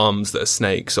have arms that are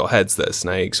snakes or heads that are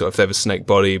snakes, or if they have a snake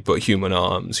body but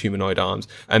humanoid arms.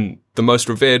 And the most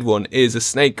revered one is a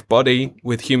snake body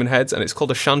with human heads, and it's called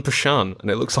a Shan Pashan,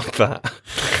 and it looks like that.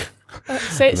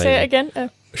 Say it again.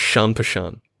 Shan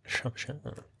Pashan.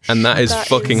 And that is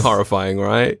fucking horrifying,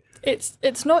 right?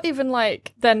 It's not even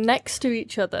like they're next to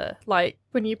each other. Like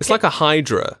when you, it's like a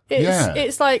hydra.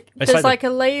 It's like there's like a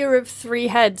layer of 3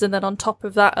 heads, and then on top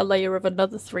of that, a layer of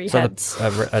another 3 heads.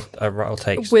 A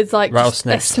rattlesnake with like a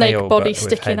snake tail, body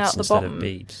sticking out the bottom. Of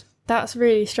beads. That's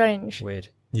really strange. Weird.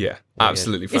 Yeah,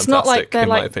 absolutely fantastic. It's not like they're in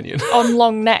my opinion. on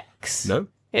long necks. No,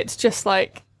 it's just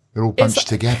like they're all bunched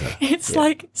together. It's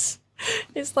like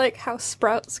It's like how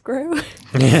sprouts grow.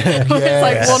 It's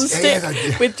like one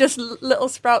stick with just little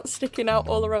sprouts sticking out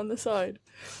all around the side.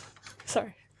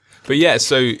 Sorry. But yeah,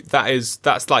 so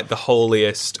that's like the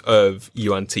holiest of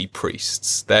Yuan-Ti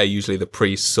priests. They're usually the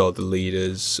priests or the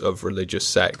leaders of religious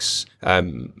sects,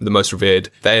 the most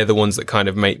revered. They're the ones that kind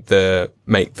of make the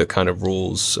kind of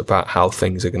rules about how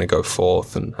things are going to go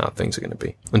forth and how things are going to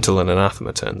be until an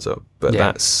anathema turns up. But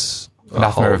that's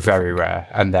anathema are very rare,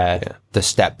 and they're the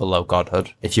step below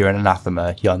godhood. If you're an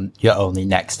anathema, your only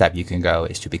next step you can go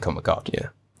is to become a god. Yeah,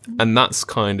 and that's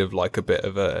kind of like a bit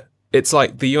of a. It's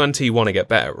like the Yuan-Ti want to get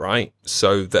better, right?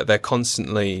 So that they're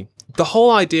constantly... The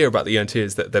whole idea about the Yuan-Ti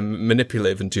is that they're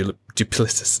manipulative and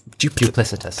duplicitous.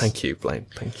 Thank you, Blayne.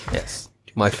 Thank you. Yes.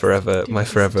 My forever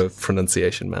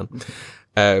pronunciation, man.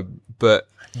 But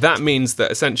that means that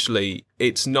essentially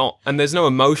it's not... And there's no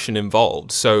emotion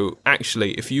involved. So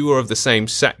actually, if you were of the same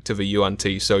sect of a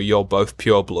Yuan-Ti, so you're both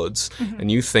purebloods, and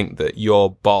you think that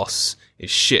your boss... is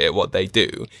shit at what they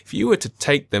do. If you were to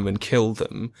take them and kill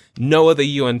them, no other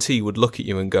Yuan-Ti would look at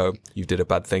you and go, you did a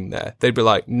bad thing there. They'd be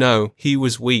like, no, he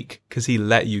was weak because he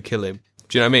let you kill him.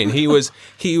 Do you know what I mean?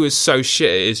 He was so shit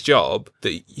at his job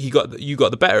that you got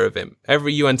the better of him.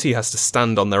 Every Yuan-Ti has to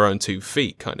stand on their own 2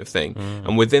 feet kind of thing.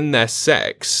 And within their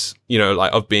sects, you know,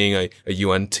 like of being a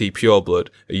Yuan-Ti pureblood,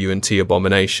 a Yuan-Ti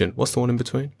abomination. What's the one in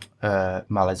between?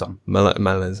 Malazan.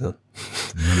 Malazan.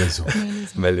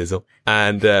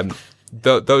 And,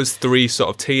 those 3 sort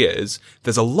of tiers,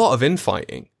 there's a lot of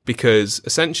infighting because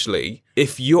essentially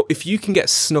if you can get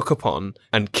snuck upon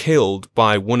and killed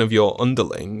by one of your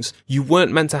underlings, you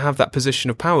weren't meant to have that position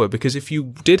of power, because if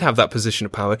you did have that position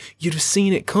of power, you'd have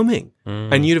seen it coming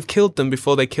and you'd have killed them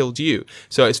before they killed you.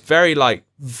 So it's very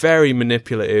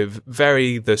manipulative,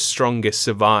 very the strongest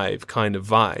survive kind of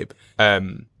vibe.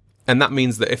 And that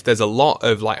means that if there's a lot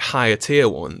of like higher tier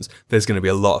ones, there's going to be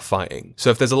a lot of fighting. So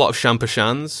if there's a lot of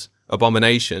Shampashans,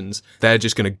 abominations, they're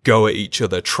just going to go at each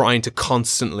other, trying to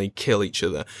constantly kill each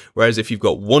other. Whereas if you've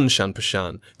got one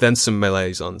Shampashan, then some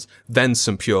Malazans, then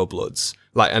some purebloods,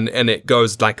 like, and it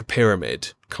goes like a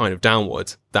pyramid kind of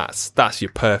downwards. That's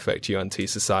your perfect Yuan-Ti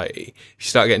society. If you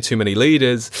start getting too many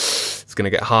leaders, it's going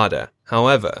to get harder.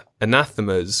 However,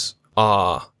 anathemas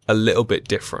are a little bit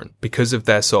different because of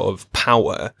their sort of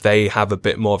power. They have a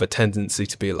bit more of a tendency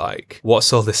to be like,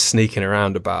 what's all this sneaking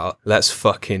around about? Let's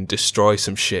fucking destroy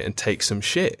some shit and take some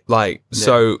shit. Like,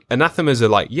 so anathemas are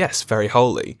like, yes, very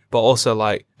holy, but also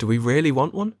like, do we really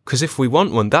want one? Because if we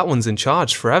want one, that one's in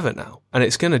charge forever now. And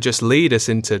it's going to just lead us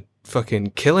into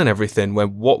fucking killing everything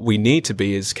when what we need to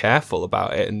be is careful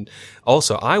about it. And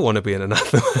also, I want to be an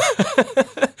anathema.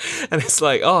 And it's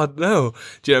like, oh no.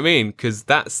 Do you know what I mean? Because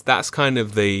that's kind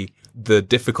of the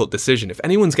difficult decision. If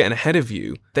anyone's getting ahead of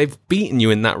you, they've beaten you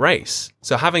in that race.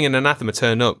 So having an anathema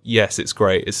turn up, yes, it's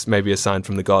great. It's maybe a sign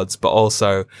from the gods, but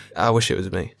also, I wish it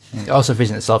was me. It also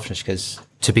isn't it selfish because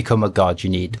to become a god, you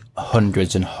need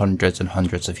hundreds and hundreds and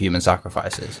hundreds of human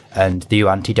sacrifices. And the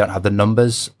Yuan-Ti don't have the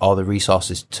numbers or the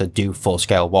resources to do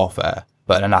full-scale warfare,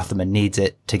 but an anathema needs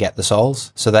it to get the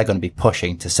souls. So they're going to be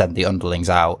pushing to send the underlings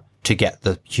out to get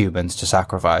the humans to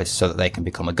sacrifice so that they can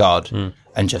become a god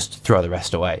and just throw the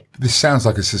rest away. This sounds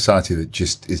like a society that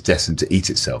just is destined to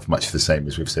eat itself, much the same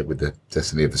as we've said with the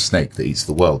destiny of the snake that eats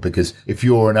the world. Because if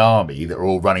you're an army that are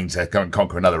all running to go and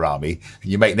conquer another army, and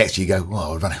your mate next to you go,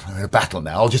 well, we're in a battle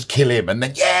now, I'll just kill him, and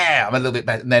then, I'm a little bit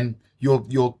better, and then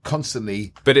you're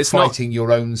constantly fighting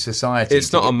your own society.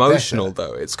 It's not emotional,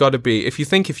 though. It's got to be, if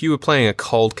you were playing a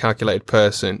cold, calculated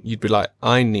person, you'd be like,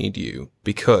 I need you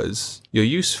because you're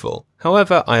useful.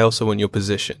 However, I also want your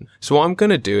position. So what I'm going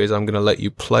to do is I'm going to let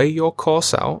you play your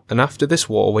course out, and after this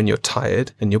war, when you're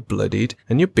tired and you're bloodied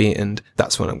and you're beaten,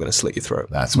 that's when I'm going to slit your throat.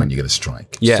 That's when you're going to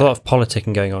strike. Yeah. There's a lot of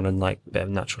politicking going on and like a bit of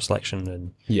natural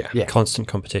selection and constant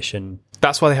competition.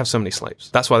 That's why they have so many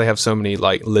slaves. That's why they have so many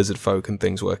like lizard folk and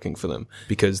things working for them,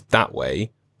 because that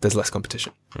way there's less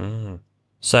competition.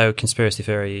 So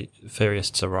conspiracy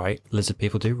theorists are right. Lizard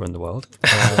people do run the world.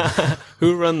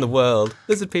 Who run the world?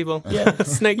 Lizard people. Yeah.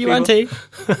 Snake people. Yuan-Ti.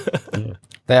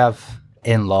 They have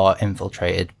in-law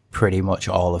infiltrated pretty much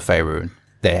all of Faerun.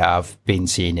 They have been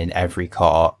seen in every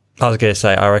court. I was going to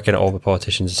say, I reckon all the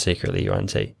politicians are secretly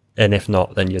Yuan-Ti. And if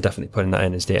not, then you're definitely putting that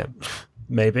in as DM.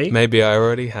 Maybe I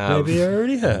already have.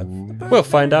 We'll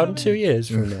find out in 2 years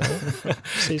from now.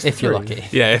 If you're lucky.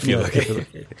 Yeah, if you're lucky.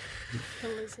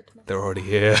 They're already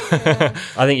here.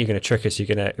 I think you're going to trick us. You're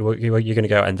going to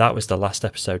go, and that was the last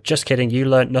episode. Just kidding. You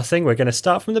learnt nothing. We're going to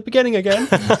start from the beginning again.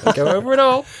 Go over it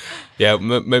all. Yeah,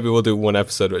 maybe we'll do one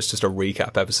episode where it's just a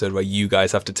recap episode where you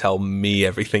guys have to tell me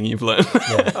everything you've learned.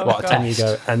 Yeah. And you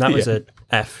go, and that was a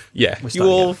F. Yeah, you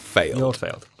all failed. You all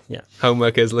failed.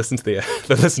 Homework is listen to the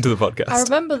podcast. I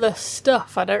remember the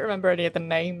stuff. I don't remember any of the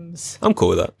names. I'm cool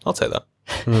with that. I'll take that.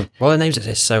 Well, the names,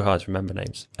 it's so hard to remember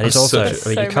names. And it's also, There's I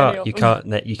mean, so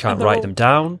you can't write them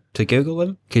down to Google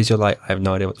them because you're like, I have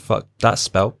no idea what the fuck that's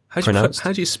spelled. How pronounced.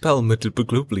 do you spell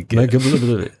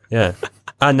Yeah.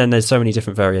 And then there's so many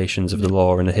different variations of the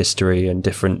lore and the history and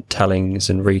different tellings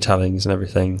and retellings and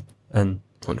everything. And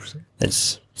 100%.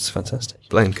 it's fantastic.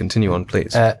 Blayne, continue on,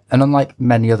 please. And unlike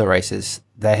many other races,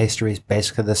 their history is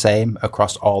basically the same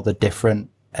across all the different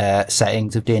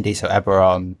settings of D&D. So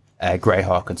Eberron,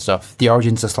 Greyhawk and stuff. The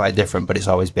origins are slightly different, but it's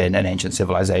always been an ancient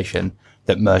civilization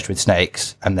that merged with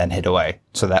snakes and then hid away.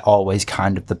 So they're always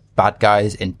kind of the bad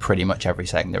guys in pretty much every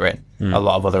setting they're in. A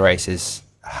lot of other races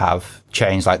have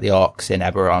changed, like the orcs in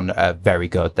Eberron are very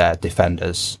good. They're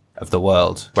defenders of the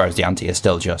world, whereas the Yuan-Ti are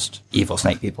still just evil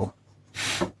snake people.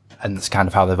 And that's kind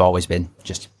of how they've always been,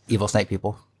 just evil snake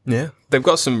people. Yeah. They've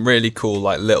got some really cool,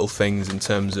 like, little things in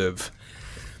terms of,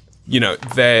 you know,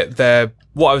 they're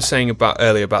what I was saying about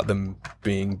earlier about them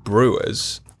being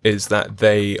brewers is that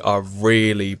they are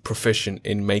really proficient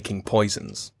in making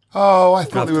poisons. Oh, I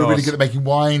thought Of they were really course. good at making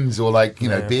wines or like,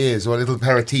 beers or little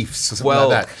aperitifs or something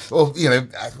like that. Or,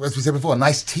 as we said before,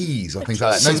 nice teas or things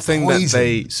like that.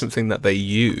 Something that they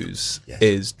use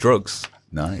is drugs.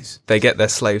 Nice. They get their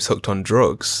slaves hooked on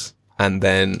drugs, and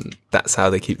then that's how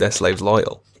they keep their slaves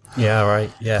loyal. Yeah,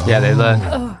 right. Yeah. Yeah,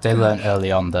 they learn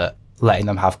early on that letting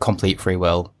them have complete free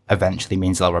will eventually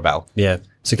means they'll rebel. Yeah.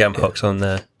 So get them hooked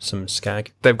on some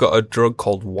skag. They've got a drug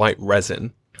called white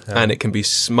resin, and it can be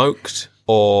smoked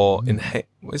or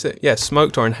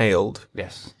smoked or inhaled.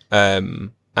 Yes.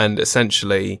 And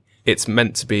essentially, it's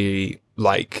meant to be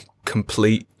like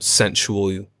complete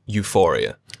sensual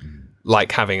euphoria,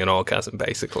 like having an orgasm,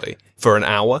 basically, for an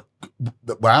hour.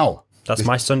 Wow. That's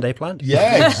my Sunday plan.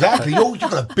 Yeah, exactly. You've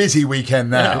got a busy weekend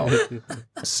now.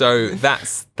 So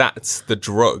that's the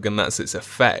drug and that's its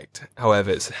effect.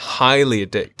 However, it's highly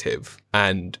addictive,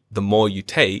 and the more you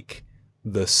take,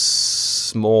 the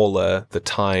smaller the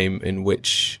time in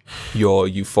which your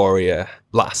euphoria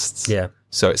lasts. Yeah.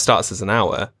 So it starts as an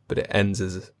hour, but it ends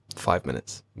as 5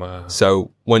 minutes. Wow.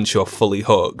 So once you're fully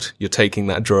hooked, you're taking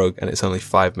that drug and it's only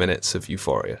 5 minutes of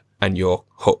euphoria and you're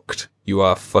hooked.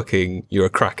 You're a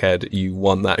crackhead. You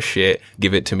want that shit.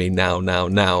 Give it to me now.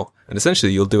 And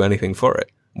essentially you'll do anything for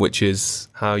it, which is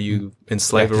how you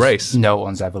enslave a race. No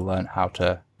one's ever learned how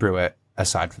to brew it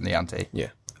aside from the Yuan-Ti. Yeah.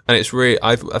 And it's really,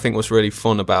 I think what's really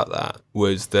fun about that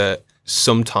was that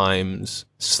sometimes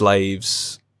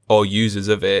slaves or users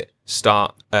of it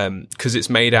start, because it's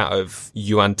made out of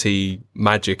Yuan-Ti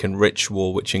magic and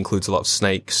ritual, which includes a lot of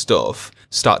snake stuff,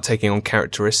 start taking on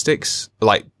characteristics.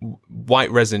 Like white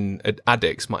resin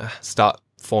addicts might start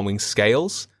forming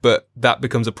scales, but that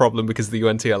becomes a problem because the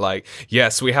Yuan-Ti are like,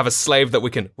 yes, we have a slave that we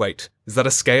can, wait, is that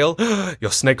a scale?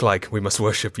 You're snake-like, we must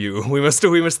worship you. We must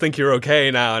think you're okay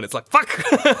now. And it's like, fuck!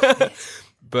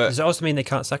 But does it also mean they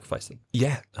can't sacrifice them?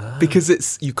 yeah,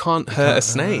 because you can't hurt a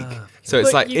snake. So it's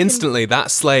But like you can- instantly that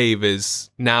slave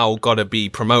is now got to be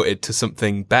promoted to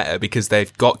something better because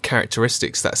they've got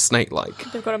characteristics that are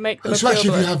snake-like. They've got to make them So actually, if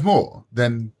you appeal to have more,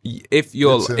 then If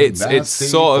you're, it's nasty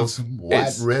sort for of, some white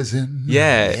it's- resin.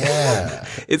 yeah,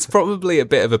 it's probably a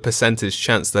bit of a percentage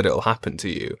chance that it'll happen to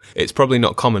you. It's probably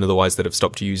not common otherwise they'd have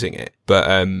stopped using it. But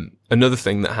another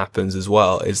thing that happens as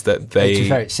well is that To be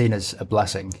fair, they, it's seen as a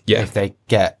blessing. Yeah.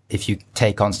 If you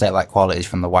take on snake-like qualities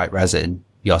from the white resin,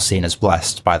 you're seen as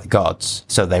blessed by the gods.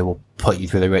 So they will put you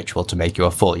through the ritual to make you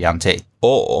a full Yuan-Ti.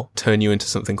 or turn you into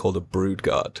something called a brood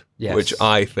guard, Yes. which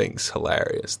I think's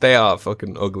hilarious. They are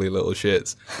fucking ugly little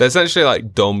shits. They're essentially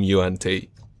like dumb Yuan-Ti.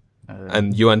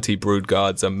 And Yuan-Ti brood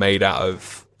guards are made out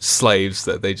of slaves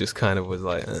that they just kind of was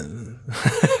like,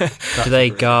 Do they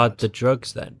guard the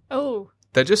drugs then? Oh,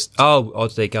 they're just, Oh, or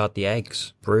do they guard the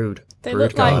eggs? Brood. they Brood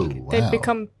look like guard. Oh, they've wow.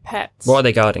 become pets. What are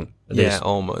they guarding? Are yeah, these-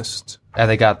 almost.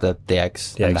 They got the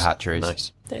eggs the and eggs? the hatcheries.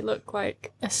 Nice. They look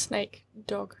like a snake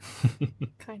dog.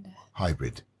 Kind of.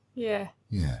 Hybrid. Yeah.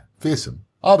 Yeah. Fearsome.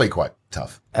 Are they quite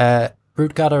tough?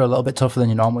 Broodguard are a little bit tougher than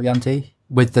your normal Yuan-Ti.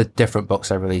 With the different books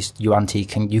they released, Yuan-Ti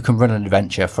you can run an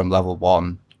adventure from level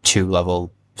 1 to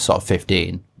level sort of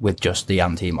 15 with just the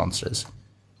Yuan-Ti monsters.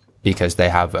 Because they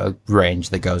have a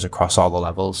range that goes across all the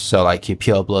levels. So like your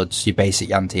pure bloods, your basic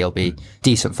Yuan-Ti will be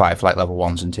decent fight for like level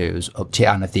 1s and 2s, up to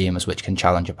your anathemas, which can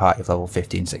challenge a party of level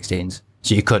 15, 16s.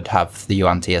 So you could have the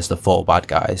Yuan-Ti as the 4 bad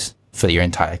guys for your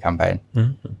entire campaign.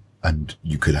 And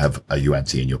you could have a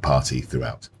Yuan-Ti in your party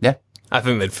throughout. Yeah. I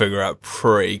think they'd figure out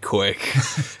pretty quick.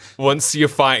 Once you're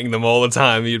fighting them all the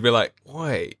time, you'd be like,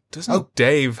 wait, doesn't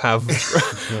Dave have...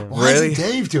 Why Really? isn't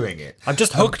Dave doing it? I'm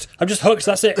just hooked.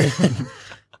 That's it.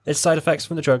 It's side effects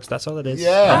from the drugs. That's all it is.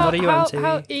 Yeah. I'm not a UNT.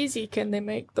 How easy can they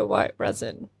make the white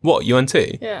resin? What, UNT?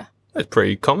 Yeah. It's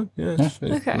pretty common. Yeah. It's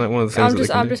Okay. like one of the things that they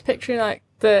can I'm do. just picturing like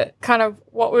the kind of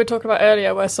what we were talking about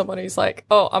earlier, where someone who's like,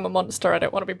 "Oh, I'm a monster. I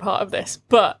don't want to be part of this,"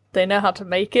 but they know how to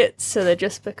make it, so they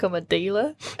just become a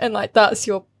dealer, and like that's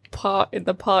your part in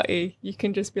the party. You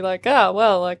can just be like,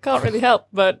 well, I can't really help,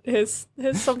 but here's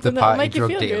something that'll party make you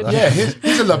drug feel dealer. good. Yeah,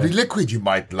 here's a lovely liquid you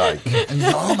might like. And you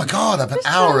go, oh my God, I've an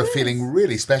hour of feeling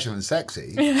really special and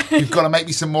sexy. You've got to make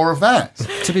me some more of that.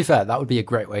 To be fair, that would be a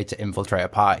great way to infiltrate a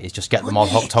party, is just get them all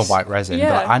hooked on white resin. Be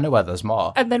Yeah. like, I know where there's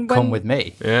more. And then Come when- with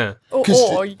me. Yeah.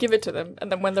 Or you give it to them,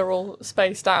 and then when they're all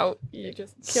spaced out, you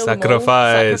just kill them all.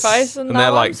 Sacrifice. And And now they're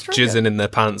I'm like stronger. jizzing in their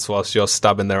pants whilst you're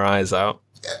stabbing their eyes out.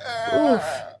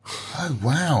 Oh,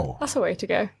 wow. That's a way to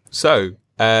go. So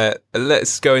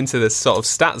let's go into the sort of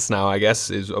stats now. I guess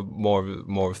is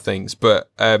more of things. But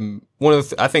one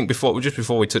of I think before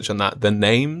we touch on that, the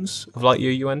names of like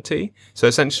your UNT. So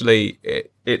essentially,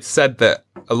 it's said that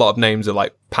a lot of names are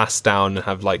like passed down and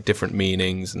have like different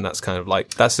meanings, and that's kind of like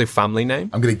that's the family name.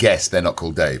 I'm going to guess they're not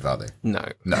called Dave, are they? No.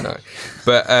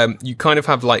 But you kind of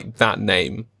have like that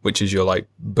name, which is your like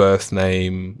birth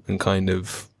name and kind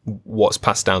of what's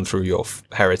passed down through your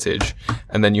heritage,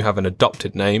 and then you have an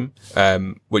adopted name,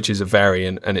 which is a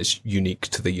variant and it's unique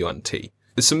to the UNT.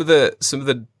 Some of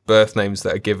the birth names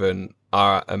that are given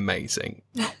are amazing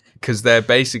because they're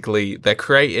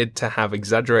created to have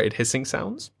exaggerated hissing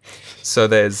sounds. So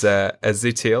there's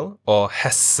Ezekiel or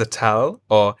Hesatal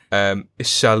or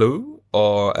Ishalu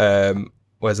or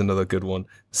where's another good one?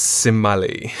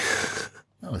 Simali.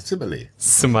 Oh, Simile.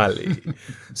 Somali,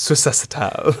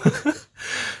 Susasatal,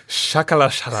 Shakala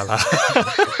Shalala,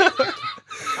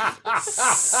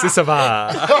 Sisava,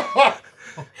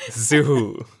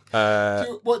 Zuhu,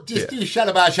 Just do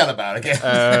Shalabar again.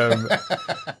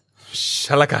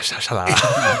 Shalaka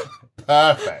Shashala.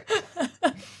 Perfect.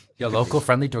 Your local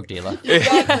friendly drug dealer.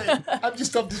 I'm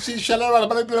just off to see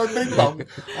Shalabar.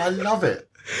 I love it.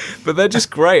 But they're just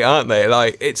great, aren't they?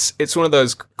 Like it's one of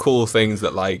those cool things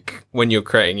that like when you're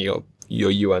creating your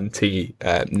UNT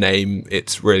name,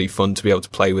 it's really fun to be able to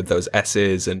play with those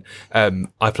S's. And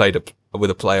I played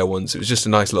with a player once. It was just a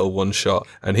nice little one shot,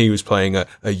 and he was playing a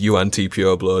UNT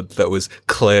Pureblood that was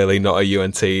clearly not a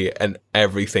UNT, and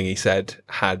everything he said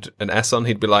had an S on.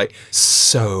 He'd be like,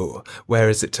 "So, where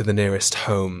is it to the nearest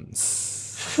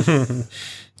homes?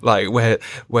 Like,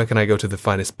 where can I go to the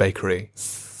finest bakery?"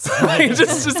 Like,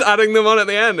 just adding them on at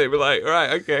the end. They'd be like,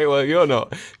 right, okay, well, you're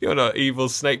not evil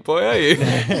snake boy, are you?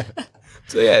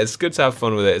 So yeah, it's good to have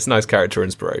fun with it. It's nice character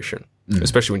inspiration,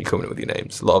 especially when you're coming up with your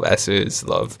names. A lot of S's, a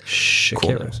lot of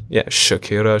Shakira. coolness. Yeah,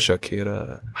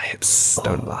 Shakira. My hips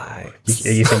don't lie.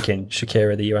 Are you thinking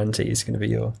Shakira the UNT is going to be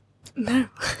your... No.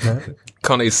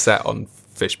 Connie's set on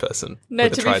fish person. No,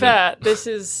 with a to be trident. fair, this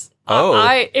is...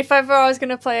 Oh. If ever I was going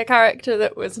to play a character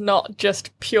that was not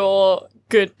just pure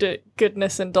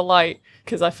goodness and delight,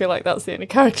 because I feel like that's the only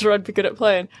character I'd be good at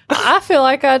playing, I feel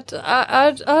like I'd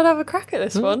have a crack at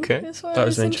this one. Okay. This one That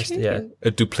was is interesting, intriguing.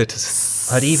 A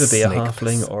duplicitous. I'd either be a snake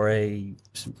halfling person. or a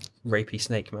rapey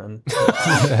snake man.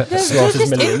 They're Slaughters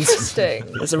just millions. interesting.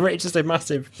 It's just a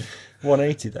massive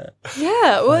 180 there.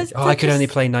 Yeah, well, I could only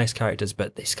play nice characters,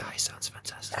 but this guy sounds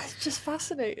fantastic. I'm just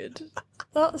fascinated.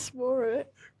 That's more of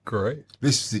it. Great.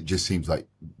 This just seems like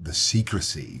the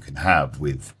secrecy you can have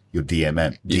with your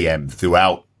DM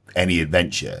throughout any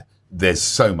adventure. There's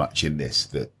so much in this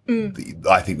that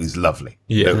I think is lovely.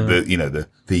 Yeah.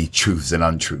 The truths and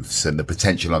untruths and the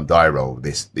potential on die roll.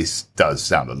 This does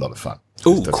sound a lot of fun.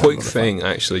 Oh, quick thing,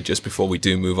 actually, just before we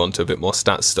do move on to a bit more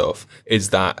stat stuff,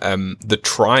 is that the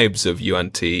tribes of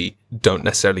UNT don't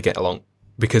necessarily get along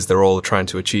because they're all trying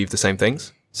to achieve the same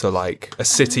things. So, like, a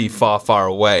city far, far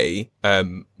away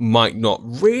might not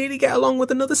really get along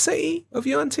with another city of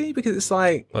UNT because it's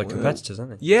like... Well, competitors,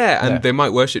 aren't they? Yeah, and they might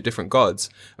worship different gods.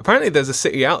 Apparently, there's a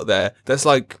city out there that's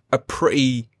like a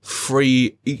pretty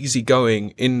free, easygoing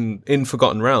in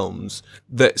Forgotten Realms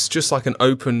that's just like an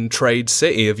open trade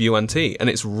city of UNT, and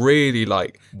it's really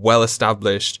like well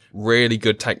established, really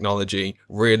good technology,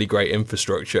 really great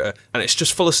infrastructure, and it's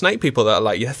just full of snake people that are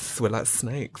like, yes, we're like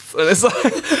snakes, and it's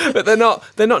like, but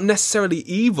they're not necessarily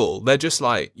evil. They're just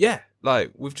like, yeah.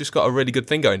 Like, we've just got a really good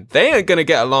thing going. They ain't going to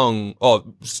get along, or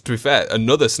to be fair,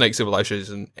 another snake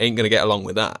civilization ain't going to get along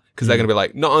with that. Because they're going to be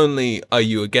like, not only are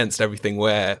you against everything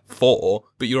we're for,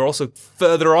 but you're also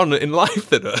further on in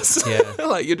life than us. Yeah.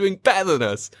 Like, you're doing better than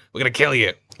us. We're going to kill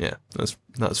you. Yeah, that's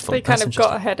fun. They kind of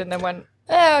got ahead and then went,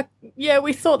 yeah,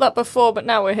 we thought that before, but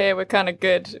now we're here, we're kind of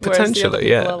good. Whereas the other Potentially, people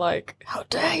yeah. are like, how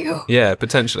dare you? Yeah,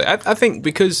 potentially. I think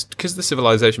because the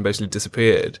civilization basically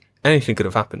disappeared, anything could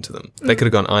have happened to them. They could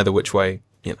have gone either which way.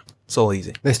 You know, it's all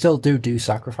easy. They still do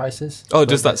sacrifices. Oh,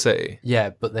 does that say?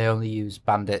 Yeah, but they only use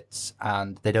bandits,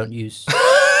 and they don't use.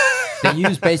 They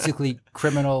use basically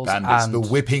criminals Bandits, and the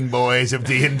whipping boys of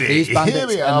D&D. these bandits, Here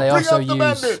we and are. they Bring also up the use.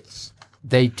 bandits.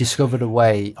 They discovered a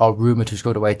way, or rumored to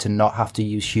discover a way, to not have to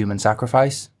use human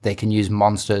sacrifice. They can use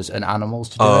monsters and animals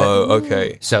to do it. Oh,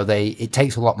 okay. So it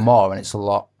takes a lot more, and it's a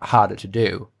lot harder to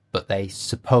do. But they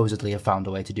supposedly have found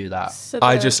a way to do that. So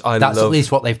I the- That's love. at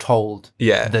least what they've told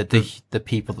Yeah. the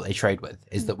people that they trade with,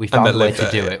 is that we found that a way live to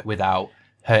there, do yeah. it without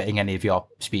hurting any of your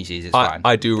species. It's fine.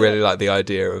 I do really like the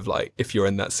idea of like, if you're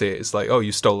in that sea, it's like, oh,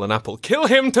 you stole an apple, kill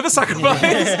him to the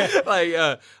sacrifice.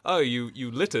 Like, oh,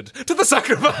 you littered to the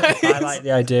sacrifice. I like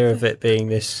the idea of it being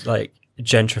this like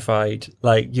gentrified,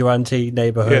 like Yuan-Ti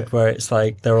neighborhood where it's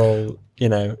like they're all, you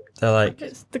know, they're like,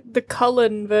 It's the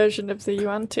Cullen version of the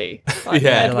Yuan-Ti. Like Yeah.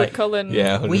 Edward Like- Cullen.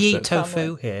 Yeah, 100%. we eat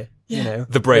tofu here, you know,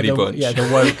 The Brady Bunch. Yeah,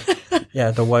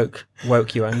 the woke, the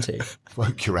woke Yuan-Ti.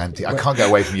 Woke your auntie. I can't get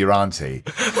away from your auntie.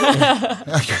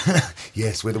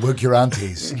 Yes, we're the woke your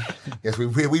aunties. Yes, we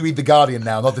read The Guardian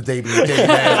now, not the Daily Mail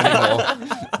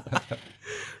anymore.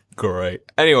 Great.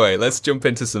 Anyway, let's jump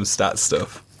into some stat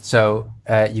stuff. So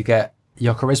you get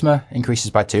your charisma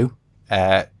increases by 2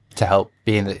 to help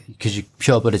being because you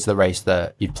pureblood is the race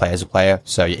that you'd play as a player.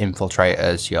 So your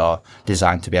infiltrators, you're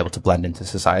designed to be able to blend into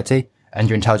society, and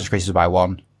your intelligence increases by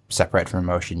 1. Separated from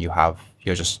emotion,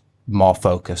 you're just more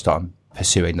focused on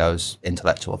pursuing those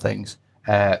intellectual things.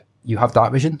 You have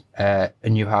dark vision,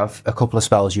 and you have a couple of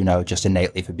spells you know just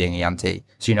innately for being a Yuan-Ti.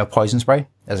 So you know poison spray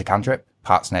as a cantrip,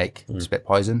 part snake, spit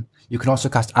poison. You can also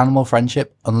cast animal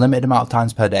friendship unlimited amount of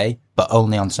times per day, but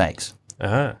only on snakes.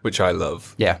 Which I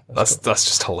love. Yeah. That's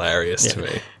just hilarious to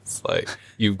me. It's like,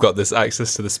 you've got this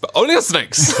access to the spell. Only on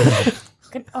snakes! You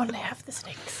can only have the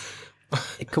snakes.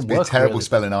 It could Be a work. terrible really.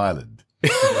 spell in Ireland.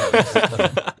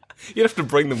 You'd have to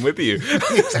bring them with you.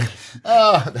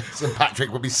 Oh, St.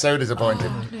 Patrick would be so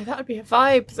disappointed. Oh, no, that would be a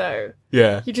vibe, though.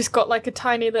 Yeah. You just got like a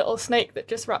tiny little snake that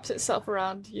just wraps itself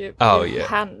around your Yeah.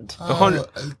 hand. Yeah, lovely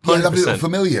little 100%.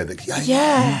 familiar.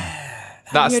 Yeah.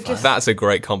 You're just- That's a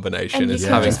great combination, And you is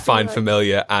can having just be find like-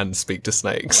 familiar and speak to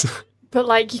snakes. But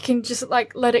like you can just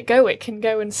like let it go. It can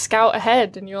go and scout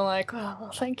ahead, and you're like, oh,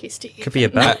 well, thank you, Steve. Could be a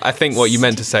bat. I think what you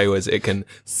meant to say was it can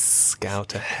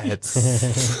scout ahead.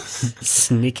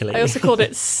 Sneakily. I also called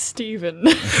it Steven.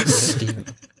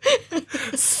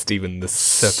 Stephen the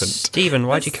Serpent. Stephen,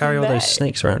 why'd you carry all those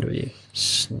Snake. snakes around with you?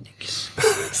 Snakes.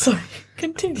 Sorry,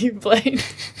 continue, Blayne.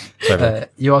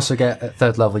 You also get at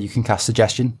 3rd level, you can cast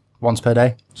suggestion once per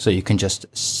day. So you can just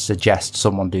suggest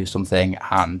someone do something,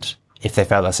 and if they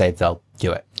fail their save, they'll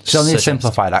do it. It's only a Suggest.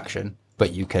 simplified action,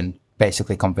 but you can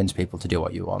basically convince people to do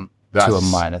what you want to a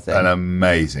minor thing. An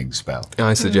amazing spell.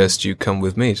 I suggest you come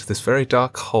with me to this very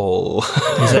dark hole.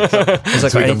 Has it So got we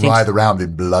can anything? ride around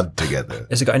in blood together.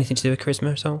 Has it got anything to do with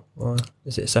charisma at all, or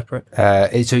is it separate? So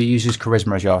it uses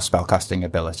charisma as your spellcasting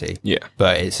ability. Yeah.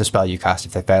 But it's a spell you cast.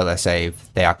 If they fail their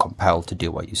save, they are compelled to do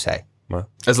what you say.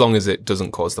 As long as it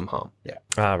doesn't cause them harm.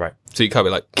 Ah, right. So you can't be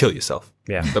like, kill yourself.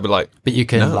 Yeah. They'll be like, But you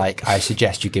can, No. like, I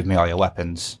suggest you give me all your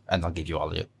weapons, and they'll give you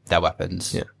all their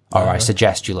weapons. Yeah. Or I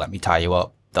suggest you let me tie you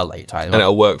up, they'll let you tie you and up.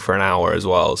 it'll work for an hour as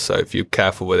well. So if you're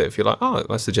careful with it, if you're like, oh,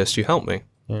 I suggest you help me.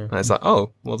 And it's like,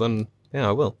 oh, well then, yeah,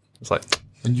 I will. It's like,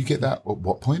 And you get that at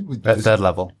what point? At 3rd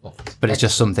level. But it's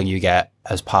just something you get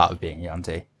as part of being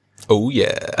Yuan-Ti. oh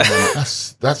yeah.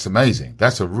 That's amazing.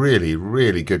 That's a really,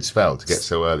 really good spell to get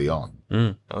so early on.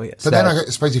 Oh yes. But then I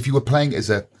suppose if you were playing as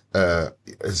a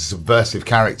subversive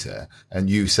character and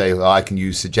you say, well, I can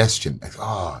use suggestion,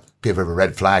 bit of a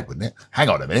red flag, wouldn't it? Hang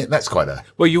on a minute, that's quite a...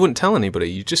 Well, you wouldn't tell anybody.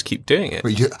 You just keep doing it.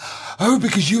 But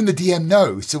because you and the DM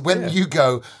know. So when you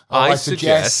go, I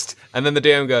suggest... and then the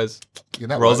DM goes, Yeah,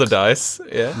 that rolls a works. dice.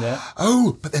 Yeah.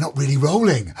 Oh, but they're not really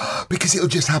rolling because it'll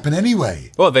just happen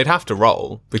anyway. Well, they'd have to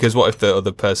roll because what if the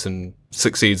other person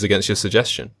succeeds against your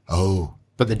suggestion? Oh,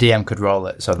 But the DM could roll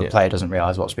it, so the player doesn't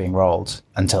realise what's being rolled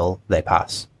until they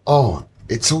pass.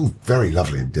 it's all very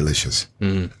lovely and delicious.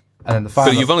 And then the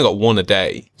final... But you've only got one a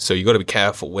day, so you've got to be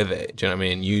careful with it. Do you know what I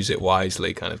mean? Use it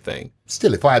wisely, kind of thing.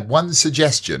 Still, if I had one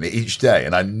suggestion each day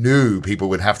and I knew people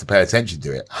would have to pay attention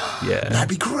to it, Yeah. that'd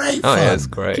be great Oh fun. yeah, it's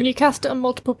great. Can you cast it on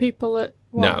multiple people at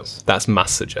No, once? that's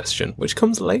mass suggestion, which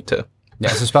comes later. Yeah,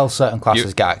 it's a spell certain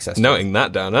classes get access to. Noting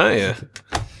that down, aren't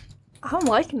you? I'm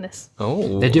liking this.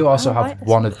 Oh. They do also I have like this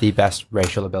one of the best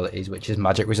racial abilities, which is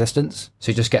magic resistance.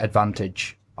 So you just get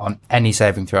advantage on any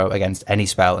saving throw against any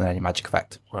spell and any magic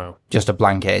effect. Wow. Just a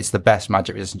blanket. It's the best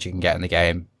magic resistance you can get in the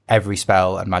game. Every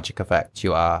spell and magic effect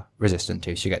you are resistant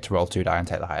to, so you get to roll 2 die and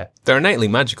take the higher. They're innately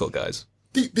magical, guys.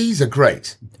 These are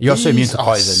great. You're also immune These to are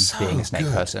poison, so being a snake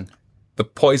good. person. The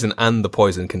poison and the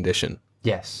poison condition.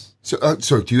 Yes. So,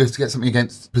 sorry, do you have to get something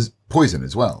against poison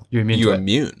as well? You're immune You're to it.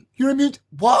 immune. You're immune.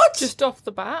 What? Just off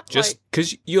the bat. Just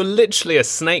because you're literally a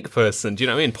snake person. Do you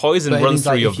know what I mean? Poison But it runs means,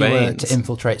 through like, your if you were veins. to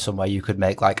infiltrate somewhere, you could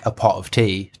make like a pot of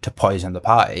tea to poison the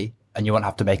party, and you won't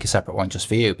have to make a separate one just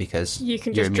for you because you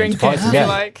can you're just immune drink to it poison. and Yeah. be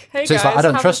like, hey So guys, it's like, I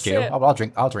don't have a trust you. sip. Oh, well,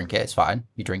 I'll drink it. It's fine.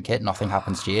 You drink it, nothing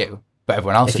happens to you. But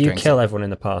everyone else If that you drinks kill it. everyone in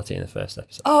the party in the first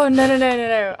episode. Oh,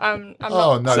 no. I'm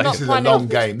Oh not, no, I'm not this is a planning- long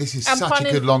game. This is I'm such planning-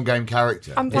 a good long game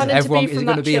character. I'm Is planning everyone? to be Is from it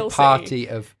going to that be a chill party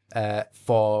of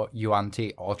 4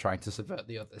 Yuan-Ti all trying to subvert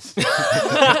the others?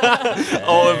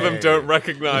 All of them don't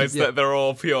recognise that they're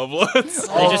all pure bloods.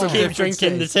 They just keep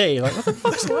drinking the tea. Like, what the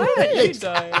fuck's going on? Why are you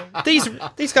dying?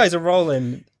 These guys are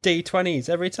rolling D20s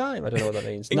every time. I don't know what that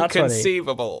means. Nat 20.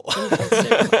 Inconceivable.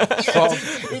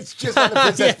 It's just like the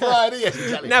Princess Bride. Yes,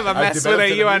 exactly. Never I've mess with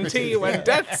developed a an UNT immunity. when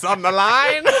death's on the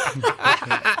line.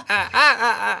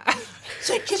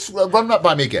 So just run that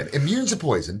by me again. Immune to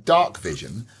poison, dark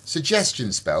vision,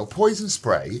 suggestion spell, poison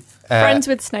spray, Friends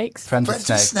with snakes. Friends with friends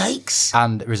with snakes. snakes.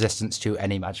 And resistance to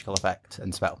any magical effect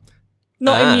and spell.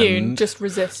 Not And- immune, just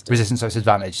resist. Resistance to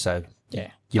disadvantage, so Yeah.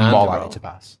 you're And more a likely roll. to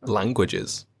pass.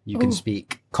 Languages. You can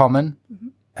speak Common,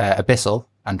 Abyssal,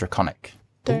 and Draconic.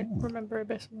 Don't remember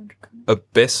Abyssal and Draconic.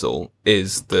 Abyssal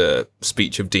is the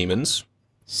speech of demons.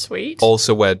 Sweet.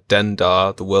 Also where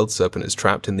Dendar, the world serpent, is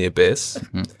trapped in the abyss.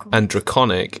 And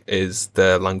Draconic is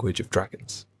the language of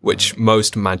dragons, which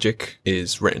most magic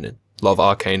is written in. A lot of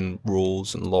arcane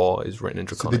rules and law is written in They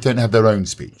Draconic. don't have their own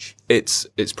speech. It's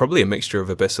probably a mixture of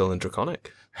Abyssal and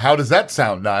Draconic. How does that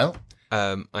sound, Niall?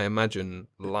 I imagine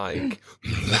like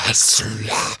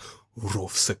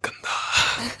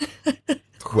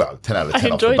Well, 10 out of 10 off the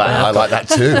enjoyed bat. that. I like that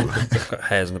too. I've got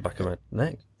hairs on the back of my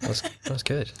neck. That's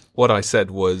good. What I said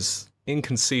was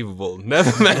inconceivable.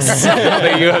 Never mess with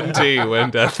a UNT when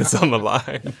death is on the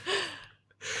line.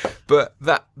 But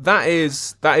that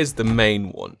is the main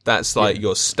one. That's like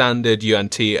your standard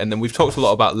UNT, and then we've talked a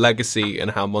lot about legacy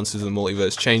and how Monsters of the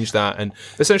Multiverse changed that. And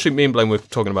essentially, me and Blayne were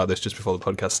talking about this just before the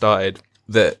podcast started.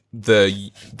 That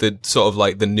the sort of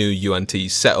like the new UNT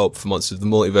setup for Monsters of the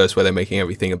Multiverse, where they're making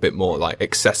everything a bit more like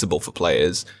accessible for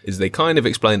players, is they kind of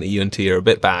explain that UNT are a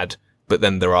bit bad, but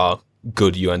then there are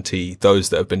good UNT, those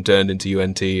that have been turned into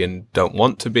UNT and don't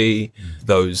want to be,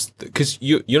 those, because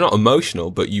you're not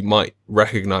emotional, but you might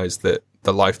recognize that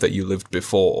the life that you lived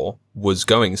before was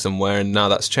going somewhere and now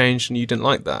that's changed and you didn't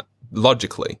like that,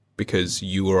 logically, because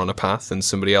you were on a path and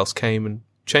somebody else came and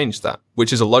changed that,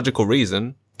 which is a logical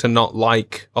reason to not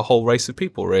like a whole race of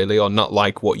people, really, or not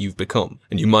like what you've become.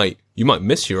 And you might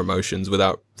miss your emotions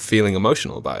without feeling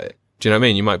emotional about it. Do you know what I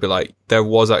mean? You might be like, there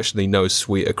was actually no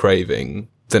sweeter craving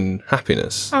than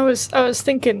happiness. I was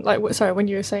thinking, like, sorry, when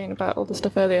you were saying about all the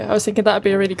stuff earlier, I was thinking that'd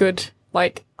be a really good,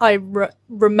 like, I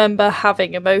remember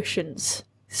having emotions,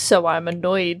 so I'm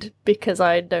annoyed because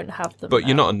I don't have them. But now.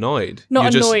 you're not annoyed.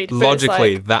 Not you're annoyed, just but it's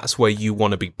logically, like- that's where you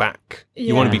want to be back.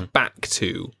 You want to be back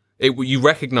to it. You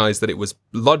recognize that it was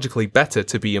logically better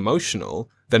to be emotional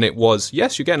than it was.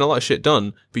 Yes, you're getting a lot of shit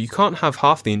done, but you can't have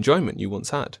half the enjoyment you once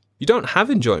had. You don't have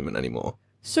enjoyment anymore.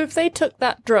 So if they took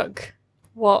that drug,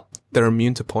 what? They're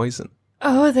immune to poison.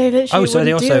 Oh, they literally. Oh, so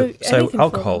they wouldn't also do anything for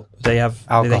alcohol. They have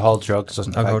Alcohol, drugs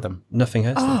doesn't alcohol. affect them. Nothing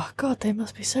hurts them. them. Oh God, they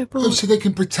must be so Oh, bored. so they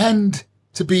can pretend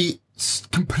to be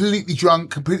completely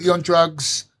drunk, completely on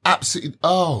drugs. Absolutely.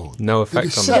 Oh, No the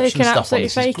effect on Yeah, they deception can stuff on absolutely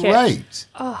this is fake it.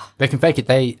 great. They can fake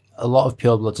it. A lot of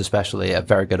purebloods especially are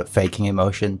very good at faking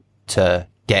emotion to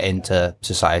get into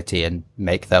society and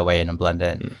make their way in and blend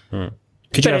in.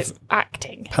 Could you But have it's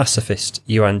acting. pacifist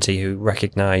UNT who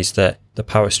recognise that the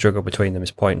power struggle between them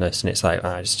is pointless, and it's like,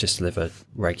 just live a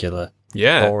regular,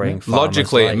 Yeah. boring farmer's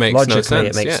Logically, it life. makes no Logically, sense,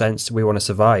 it makes yeah. sense. We want to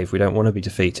survive. We don't want to be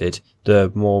defeated.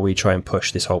 The more we try and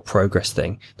push this whole progress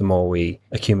thing, the more we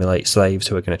accumulate slaves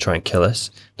who are going to try and kill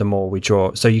us. The more we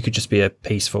draw. So you could just be a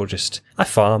peaceful. I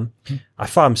farm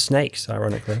snakes.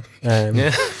 Ironically, Yeah.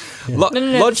 No, the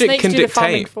Logic snakes can do the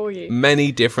farming dictate for you.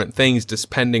 many different things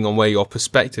depending on where your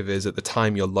perspective is at the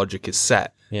time your logic is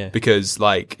set. Yeah. Because,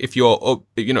 like, if you're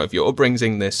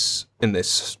upbringing this in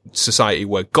this society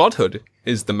where godhood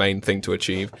is the main thing to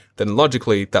achieve, then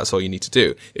logically that's all you need to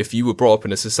do. If you were brought up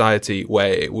in a society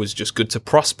where it was just good to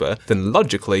prosper, then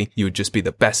logically you would just be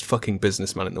the best fucking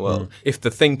businessman in the world. If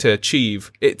the thing to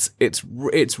achieve, it's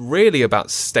really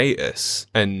about status,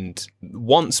 and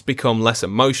wants become less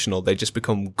emotional, they just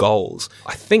become goals.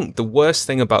 I think the worst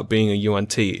thing about being a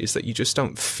Yuan-Ti is that you just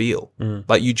don't feel.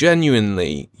 Like,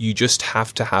 you just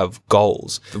have to have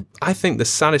goals. I think the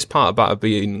saddest part about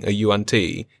being a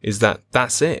Yuan-Ti is that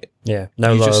that's it. Yeah,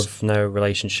 no You love, just- no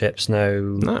relationships,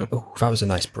 no. Oh, that was a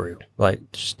nice brew.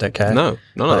 Like, just don't care. No,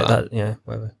 none of that. Yeah,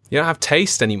 whatever. You don't have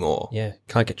taste anymore. Yeah,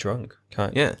 can't get drunk.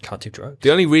 Can't do drugs.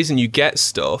 The only reason you get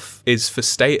stuff is for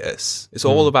status. It's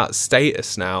all about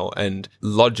status now, and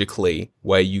logically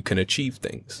where you can achieve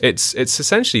things. It's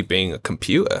essentially being a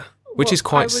computer, which is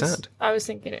quite sad. I was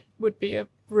thinking it would be a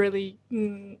really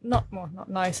not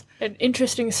nice, an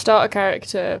interesting starter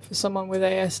character for someone with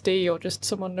ASD or just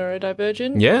someone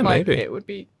neurodivergent. Yeah, like, maybe. it would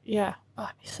be. Yeah, it'd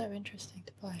be so interesting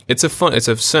to play. It's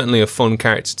certainly a fun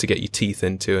character to get your teeth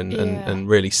into and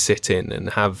really sit in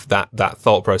and have that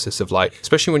thought process of, like,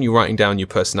 especially when you're writing down your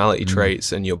personality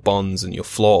traits and your bonds and your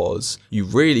flaws, you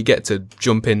really get to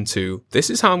jump into, this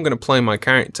is how I'm going to play my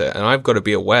character, and I've got to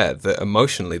be aware that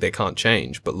emotionally they can't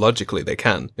change, but logically they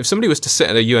can. If somebody was to sit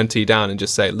a UNT down and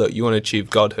just say, look, you want to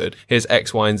achieve godhood, here's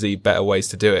X, Y, and Z better ways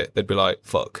to do it, they'd be like,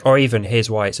 fuck. Or even, here's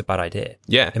why it's a bad idea.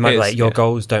 Yeah. It might be like, your yeah.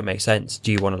 goals don't make sense.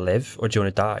 Do you want to live or do you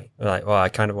want to die? Or like, well, I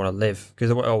kind of want to live.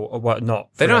 Because, or what, not.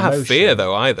 They for don't have emotion. fear,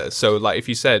 though, either. So, like, if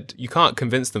you said, you can't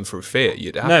convince them through fear,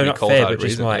 you'd have to No, be not cold fear, hard but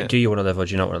just reason. like, Yeah. do you want to live or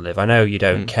do you not want to live? I know you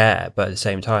don't care, but at the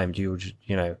same time, do you,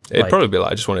 It'd like- probably be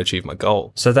like, I just want to achieve my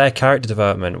goal. So their character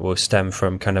development will stem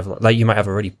from kind of like, you might have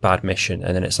a really bad mission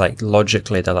and then it's like,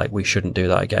 logically, they're like, we shouldn't do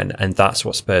that again. And that's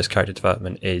what spurs character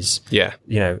development is, Yeah.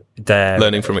 they're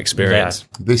Learning from experience.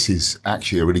 This is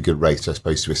actually a really good race, I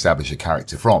suppose, to establish a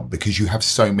character from, because you have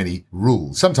so many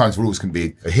rules. Sometimes rules can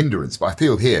be a hindrance, but I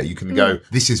feel here you can go,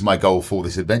 this is my goal for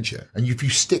this adventure. And if you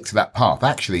stick to that path,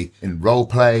 actually, in role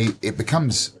play, it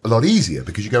becomes a lot easier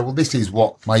because you go, well, this is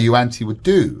what my Yuan-Ti would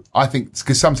do. I think,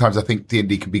 because sometimes I think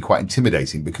D&D can be quite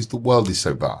intimidating because the world is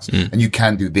so vast and you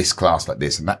can do this class like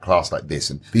this and that class like this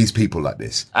and these people like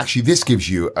this. Actually, this gives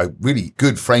you a really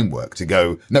good framework to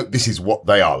go, no, this is what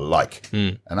they are like.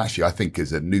 And actually, I think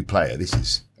as a new player, this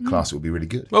is a class that will be really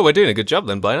good. Well, we're doing a good job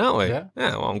then, Blayne, aren't we? Yeah.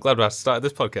 Well, I'm glad we started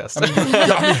this podcast.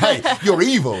 Hey, you're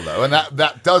evil though, and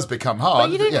that does become hard.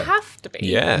 But you don't Yeah. have to be.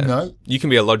 yeah. No. You can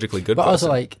be a logically good But person. also,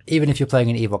 like, even if you're playing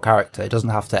an evil character, it doesn't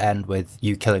have to end with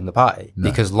you killing the party.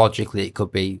 Because logically, it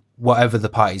could be whatever the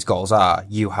party's goals are,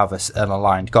 you have an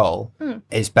aligned goal.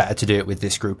 It's better to do it with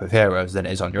this group of heroes than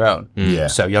it is on your own. Yeah.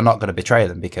 So you're not going to betray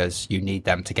them because you need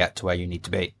them to get to where you need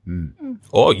to be.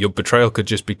 Or your betrayal could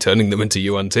just be turning them into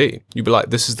UNT. You'd be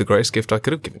like, this is the greatest gift I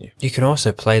could have given you. You can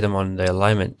also play them on the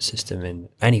alignment system in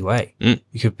any way.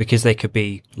 You could, because they could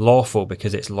be lawful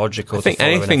because it's logical. I think to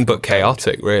follow an anything but ethical code.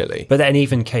 chaotic, really. But then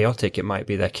even chaotic, it might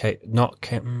be their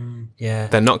yeah.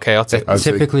 They're not chaotic.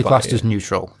 Typically but- classed as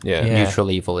neutral. Yeah. Yeah.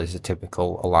 Neutral evil is a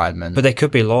typical alignment. But they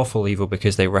could be lawful evil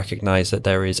because they recognize that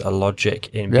there is a logic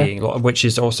in being, which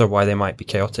is also why they might be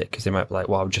chaotic, because they might be like,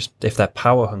 well, just if they're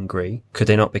power hungry, could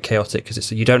they not be chaotic?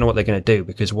 Because you don't know what they're going to do,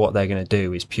 because what they're going to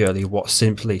do is purely what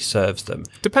simply serves them.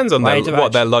 Depends on Right,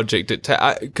 what their logic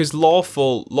dictates. Because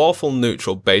lawful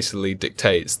neutral basically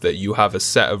dictates that you have a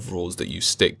set of rules that you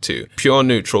stick to. Pure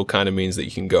neutral kind of means that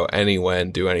you can go anywhere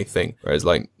and do anything. Whereas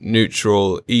like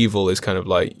neutral evil is kind of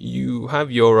like you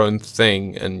have your own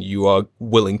thing and you are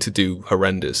willing to do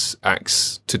horrendous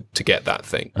acts to get that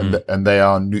thing. And they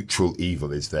are neutral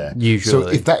evil, is there? Usually. So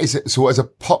if that is so, as a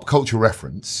pop culture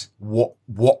reference, what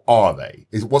are they?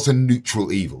 What's a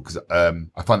neutral evil? Because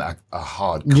I find that a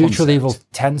hard Neutral concept. evil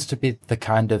tends to be the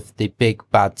kind of the big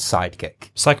bad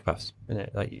sidekick. Psychopaths, isn't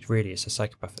it? Like, really, it's a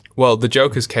psychopath. Well, the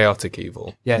Joker's chaotic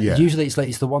evil. Yeah, Yeah. usually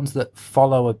it's the ones that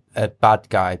follow a bad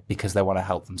guy because they want to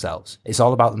help themselves. It's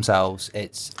all about themselves.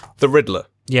 It's The Riddler.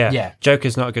 Yeah.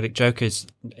 Joker's not good at Joker's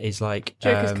is like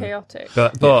Joker's chaotic.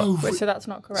 but Wait, so that's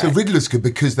not correct. So Riddler's good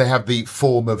because they have the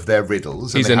form of their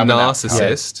riddles. and He's they a have an outcome.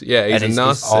 narcissist. Yeah, he's a and it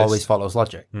narcissist. always follows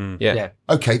logic. yeah.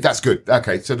 Okay, that's good.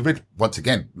 Okay, so the Riddler, once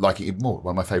again, like it even more.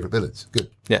 One of my favourite villains. Good.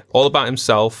 Yeah. All about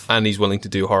himself, and he's willing to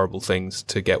do horrible things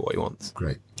to get what he wants.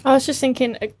 Great. I was just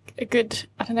thinking a good,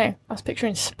 I don't know, I was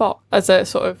picturing Spot as a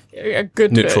sort of a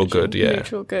good Neutral version. good, yeah.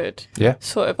 Neutral good. Yeah.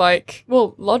 Sort of like,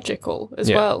 well, logical as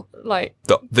Yeah. well. Like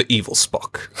The evil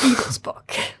Spock. evil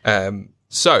Spock.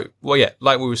 So, well, yeah,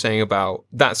 like we were saying about,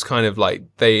 that's kind of like,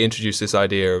 they introduced this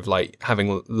idea of like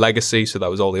having legacy. So that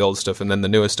was all the old stuff. And then the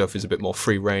newer stuff is a bit more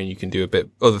free reign. You can do a bit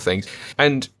other things.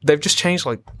 And they've just changed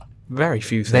like very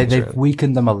few things. They've really.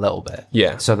 weakened them a little bit.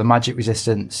 Yeah. So the magic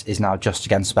resistance is now just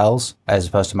against spells as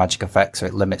opposed to magic effects. So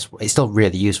it limits. It's still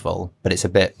really useful, but it's a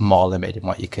bit more limited in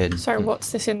what you can. Sorry,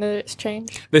 what's this in that it's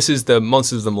changed? This is the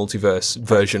Monsters of the Multiverse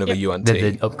version of a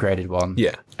Yuan-Ti. The upgraded one.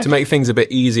 Yeah. To make things a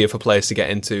bit easier for players to get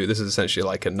into, this is essentially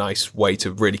like a nice way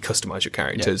to really customize your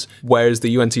characters. Whereas the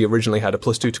Yuan-Ti originally had a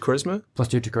 +2 to charisma.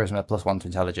 +2 to charisma, +1 to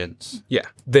intelligence. Yeah.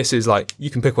 This is like, you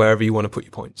can pick wherever you want to put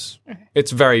your points.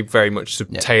 It's very, very much to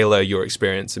tailor your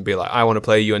experience and be like, I want to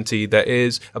play a Yuan-Ti that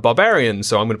is a barbarian,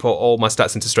 so I'm going to put all my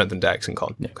stats into strength and dex and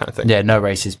con kind of thing. Yeah, no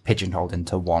race is pigeonholed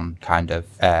into one kind of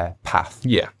path.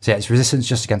 Yeah. So yeah, it's resistance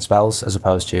just against spells as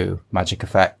opposed to magic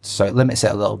effects. So it limits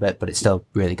it a little bit, but it's still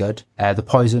really good. The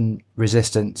poison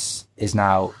resistance is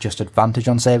now just advantage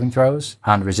on saving throws,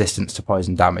 and resistance to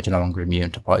poison damage are no longer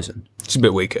immune to poison. It's a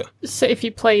bit weaker. So if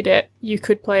you played it, you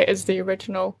could play it as the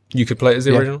original, You could play it as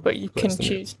the original. but you can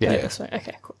choose. Yeah. This way.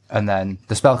 Okay, cool. And then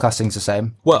the spellcasting's the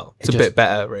same. Well, it's It a just- bit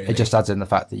better, really. It just adds in the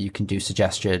fact that you can do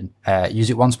suggestion, use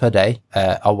it once per day,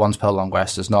 or once per long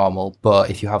rest as normal, but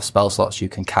if you have spell slots, you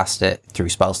can cast it through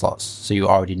spell slots, so you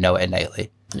already know it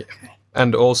innately.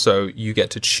 And also, you get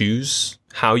to choose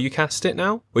how you cast it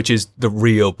now, which is the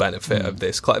real benefit of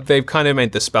this. They've kind of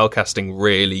made the spellcasting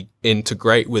really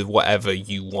integrate with whatever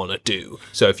you want to do.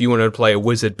 So if you wanted to play a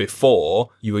wizard before,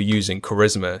 you were using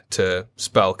charisma to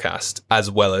spellcast as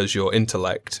well as your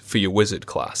intellect for your wizard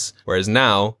class. Whereas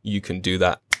now, you can do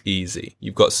that easy.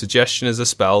 You've got suggestion as a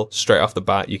spell straight off the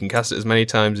bat. You can cast it as many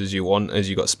times as you want, as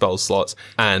you got spell slots.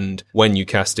 And when you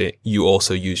cast it, you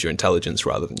also use your intelligence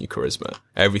rather than your charisma.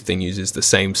 Everything uses the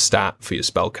same stat for your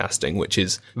spell casting, which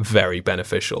is very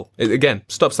beneficial. It, again,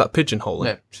 stops that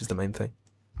pigeonholing, which is the main thing.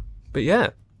 But yeah,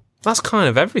 that's kind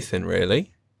of everything,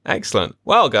 really. Excellent.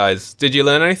 Well, guys, did you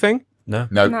learn anything? No.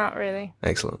 No. Not really.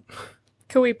 Excellent.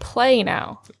 Can we play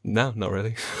now? No, not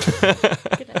really.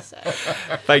 Goodness sake.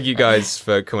 Thank you guys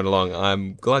for coming along.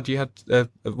 I'm glad you had,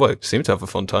 well, seemed to have a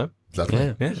fun time. Lovely.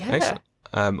 Yeah. Yeah, Yeah. excellent.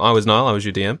 I was Niall, I was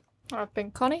your DM. I've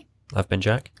been Connie. I've been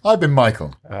Jack. I've been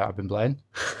Michael. I've been Blayne.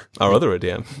 Our other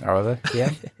DM. Our other,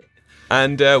 yeah.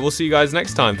 And we'll see you guys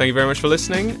next time. Thank you very much for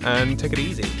listening, and take it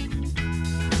easy.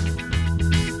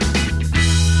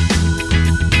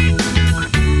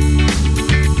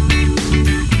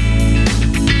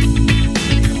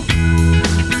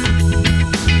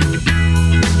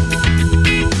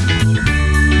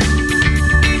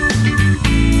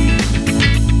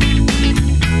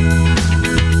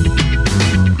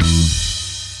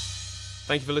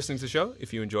 Thank you for listening to the show.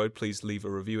 If you enjoyed, please leave a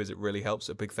review as it really helps.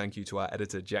 A big thank you to our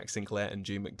editor, Jack Sinclair and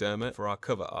June McDermott, for our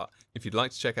cover art. If you'd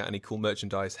like to check out any cool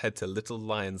merchandise, head to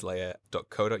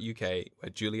littlelionslayer.co.uk, where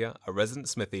Julia, our resident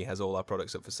smithy, has all our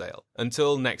products up for sale.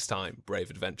 Until next time, brave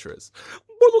adventurers.